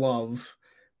Wilson love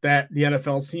that the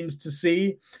NFL seems to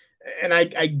see. And I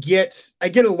get a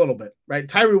little bit, right?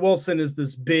 Tyree Wilson is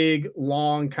this big,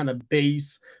 long kind of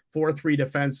base 4'3"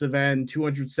 defensive end,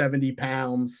 270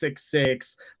 pounds,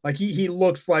 6'6". Like he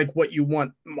looks like what you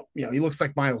want. He looks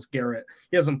like Myles Garrett.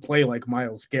 He doesn't play like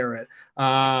Myles Garrett.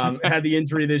 Had the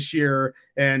injury this year.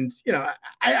 And,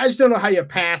 I just don't know how you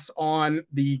pass on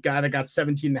the guy that got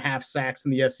 17.5 sacks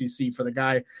in the SEC for the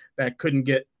guy that couldn't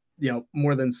get,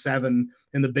 more than 7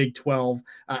 in the Big 12.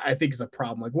 I think is a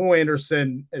problem. Like Will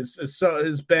Anderson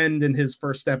his bend in his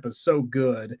first step is so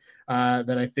good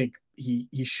that I think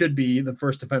he should be the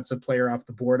first defensive player off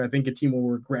the board. I think a team will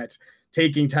regret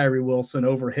taking Tyree Wilson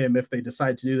over him if they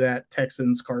decide to do that.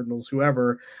 Texans, Cardinals,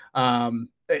 whoever.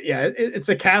 It's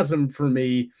a chasm for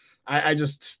me. I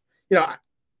just, I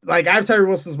have Tyree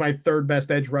Wilson as my 3rd best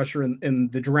edge rusher in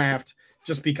the draft,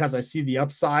 just because I see the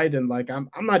upside, and I'm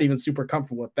not even super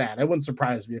comfortable with that. It wouldn't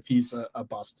surprise me if he's a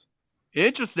bust.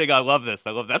 Interesting. I love this.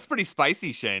 That's pretty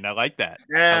spicy, Shane. I like that.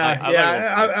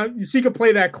 Yeah, so you can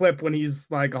play that clip when he's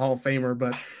like a Hall of Famer,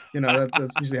 but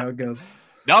that's usually how it goes.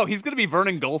 No, he's going to be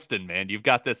Vernon Gholston, man. You've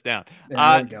got this down.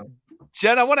 There we go.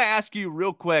 Jen, I want to ask you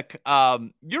real quick.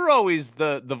 You're always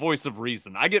the voice of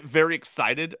reason. I get very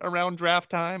excited around draft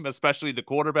time, especially the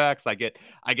quarterbacks. I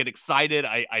get excited.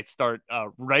 I start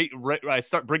I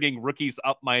start bringing rookies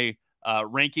up my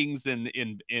rankings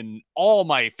in all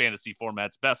my fantasy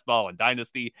formats, best ball and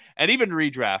dynasty, and even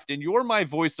redraft. And you're my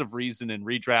voice of reason in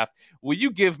redraft. Will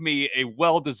you give me a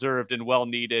well-deserved and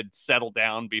well-needed settle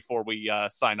down before we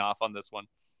sign off on this one?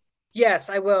 Yes,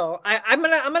 I will. I'm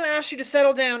gonna ask you to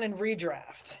settle down and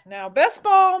redraft. Now, best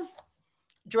ball,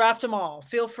 draft them all.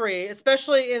 Feel free,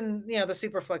 especially in the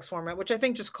Superflex format, which I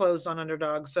think just closed on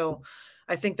Underdog. So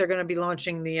I think they're going to be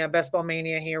launching the Best Ball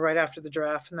Mania here right after the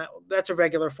draft, and that's a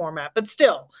regular format. But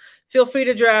still, feel free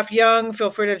to draft Young. Feel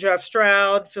free to draft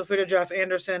Stroud. Feel free to draft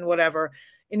Anderson. Whatever.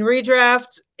 In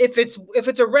redraft, if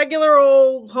it's a regular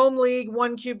old home league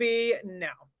 1 QB, no.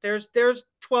 There's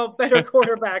 12 better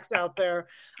quarterbacks out there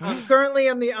currently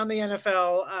on the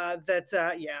NFL.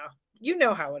 You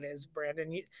know how it is,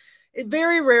 Brandon.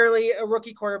 Very rarely a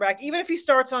rookie quarterback, even if he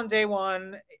starts on day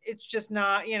one, it's just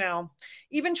not,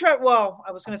 even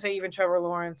Trevor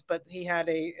Lawrence, but he had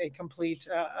a complete,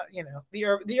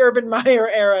 the Urban Meyer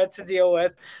era to deal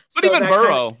with. But even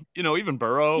Burrow, even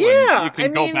Burrow, yeah, you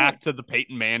can go back to the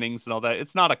Peyton Mannings and all that.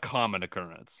 It's not a common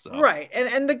occurrence. So. Right.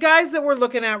 And the guys that we're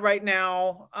looking at right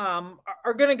now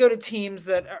are going to go to teams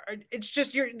that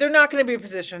they're not going to be in a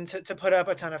position to put up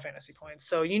a ton of fantasy points.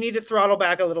 So you need to throttle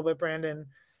back a little bit, Brandon.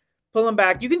 Pull him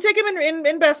back. You can take him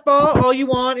in best ball all you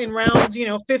want in rounds,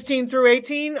 15 through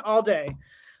 18 all day.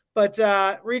 But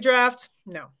redraft,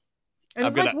 no.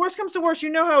 And worst comes to worst, you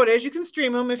know how it is. You can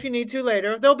stream them if you need to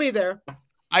later. They'll be there.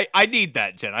 I need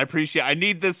that, Jen. I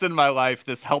need this in my life.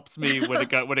 This helps me when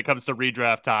it comes to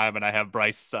redraft time, and I have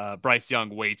Bryce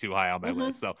Young way too high on my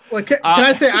list. So, can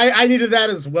I say I needed that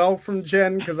as well from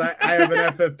Jen, because I have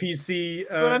an FFPC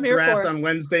draft on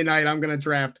Wednesday night. I'm going to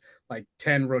draft like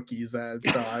 10 rookies, so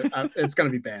it's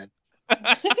going to be bad.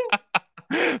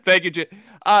 Thank you, Jen.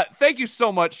 Thank you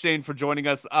so much, Shane, for joining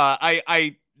us.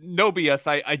 I No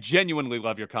BS. I genuinely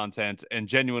love your content and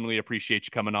genuinely appreciate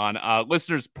you coming on.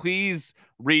 Listeners, please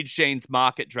read Shane's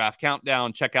mock at Draft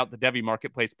Countdown. Check out the Devy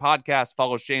Marketplace podcast.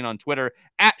 Follow Shane on Twitter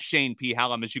at Shane P.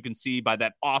 Hallam, as you can see by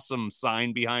that awesome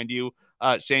sign behind you,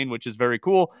 Shane, which is very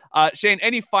cool. Shane,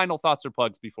 any final thoughts or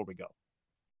plugs before we go?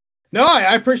 No,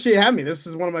 I appreciate having me. This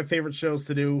is one of my favorite shows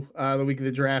to do the week of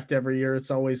the draft every year.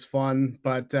 It's always fun.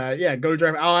 But yeah, go to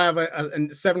draft. I'll have a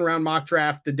 7-round mock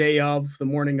draft the day of, the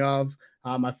morning of.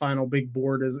 My final big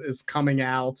board is coming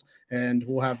out, and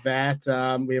we'll have that.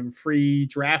 We have a free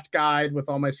draft guide with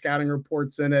all my scouting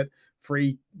reports in it.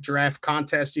 Free draft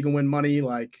contest. You can win money.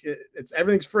 Like it's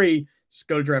everything's free. Just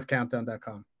go to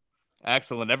draftcountdown.com.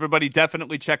 Excellent. Everybody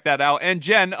definitely check that out. And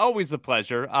Jen, always a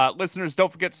pleasure. Listeners,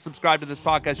 don't forget to subscribe to this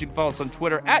podcast. You can follow us on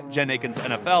Twitter at Jen Akins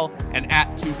NFL and at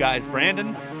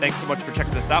 2guysbrandon. Thanks so much for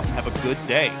checking us out and have a good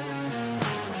day.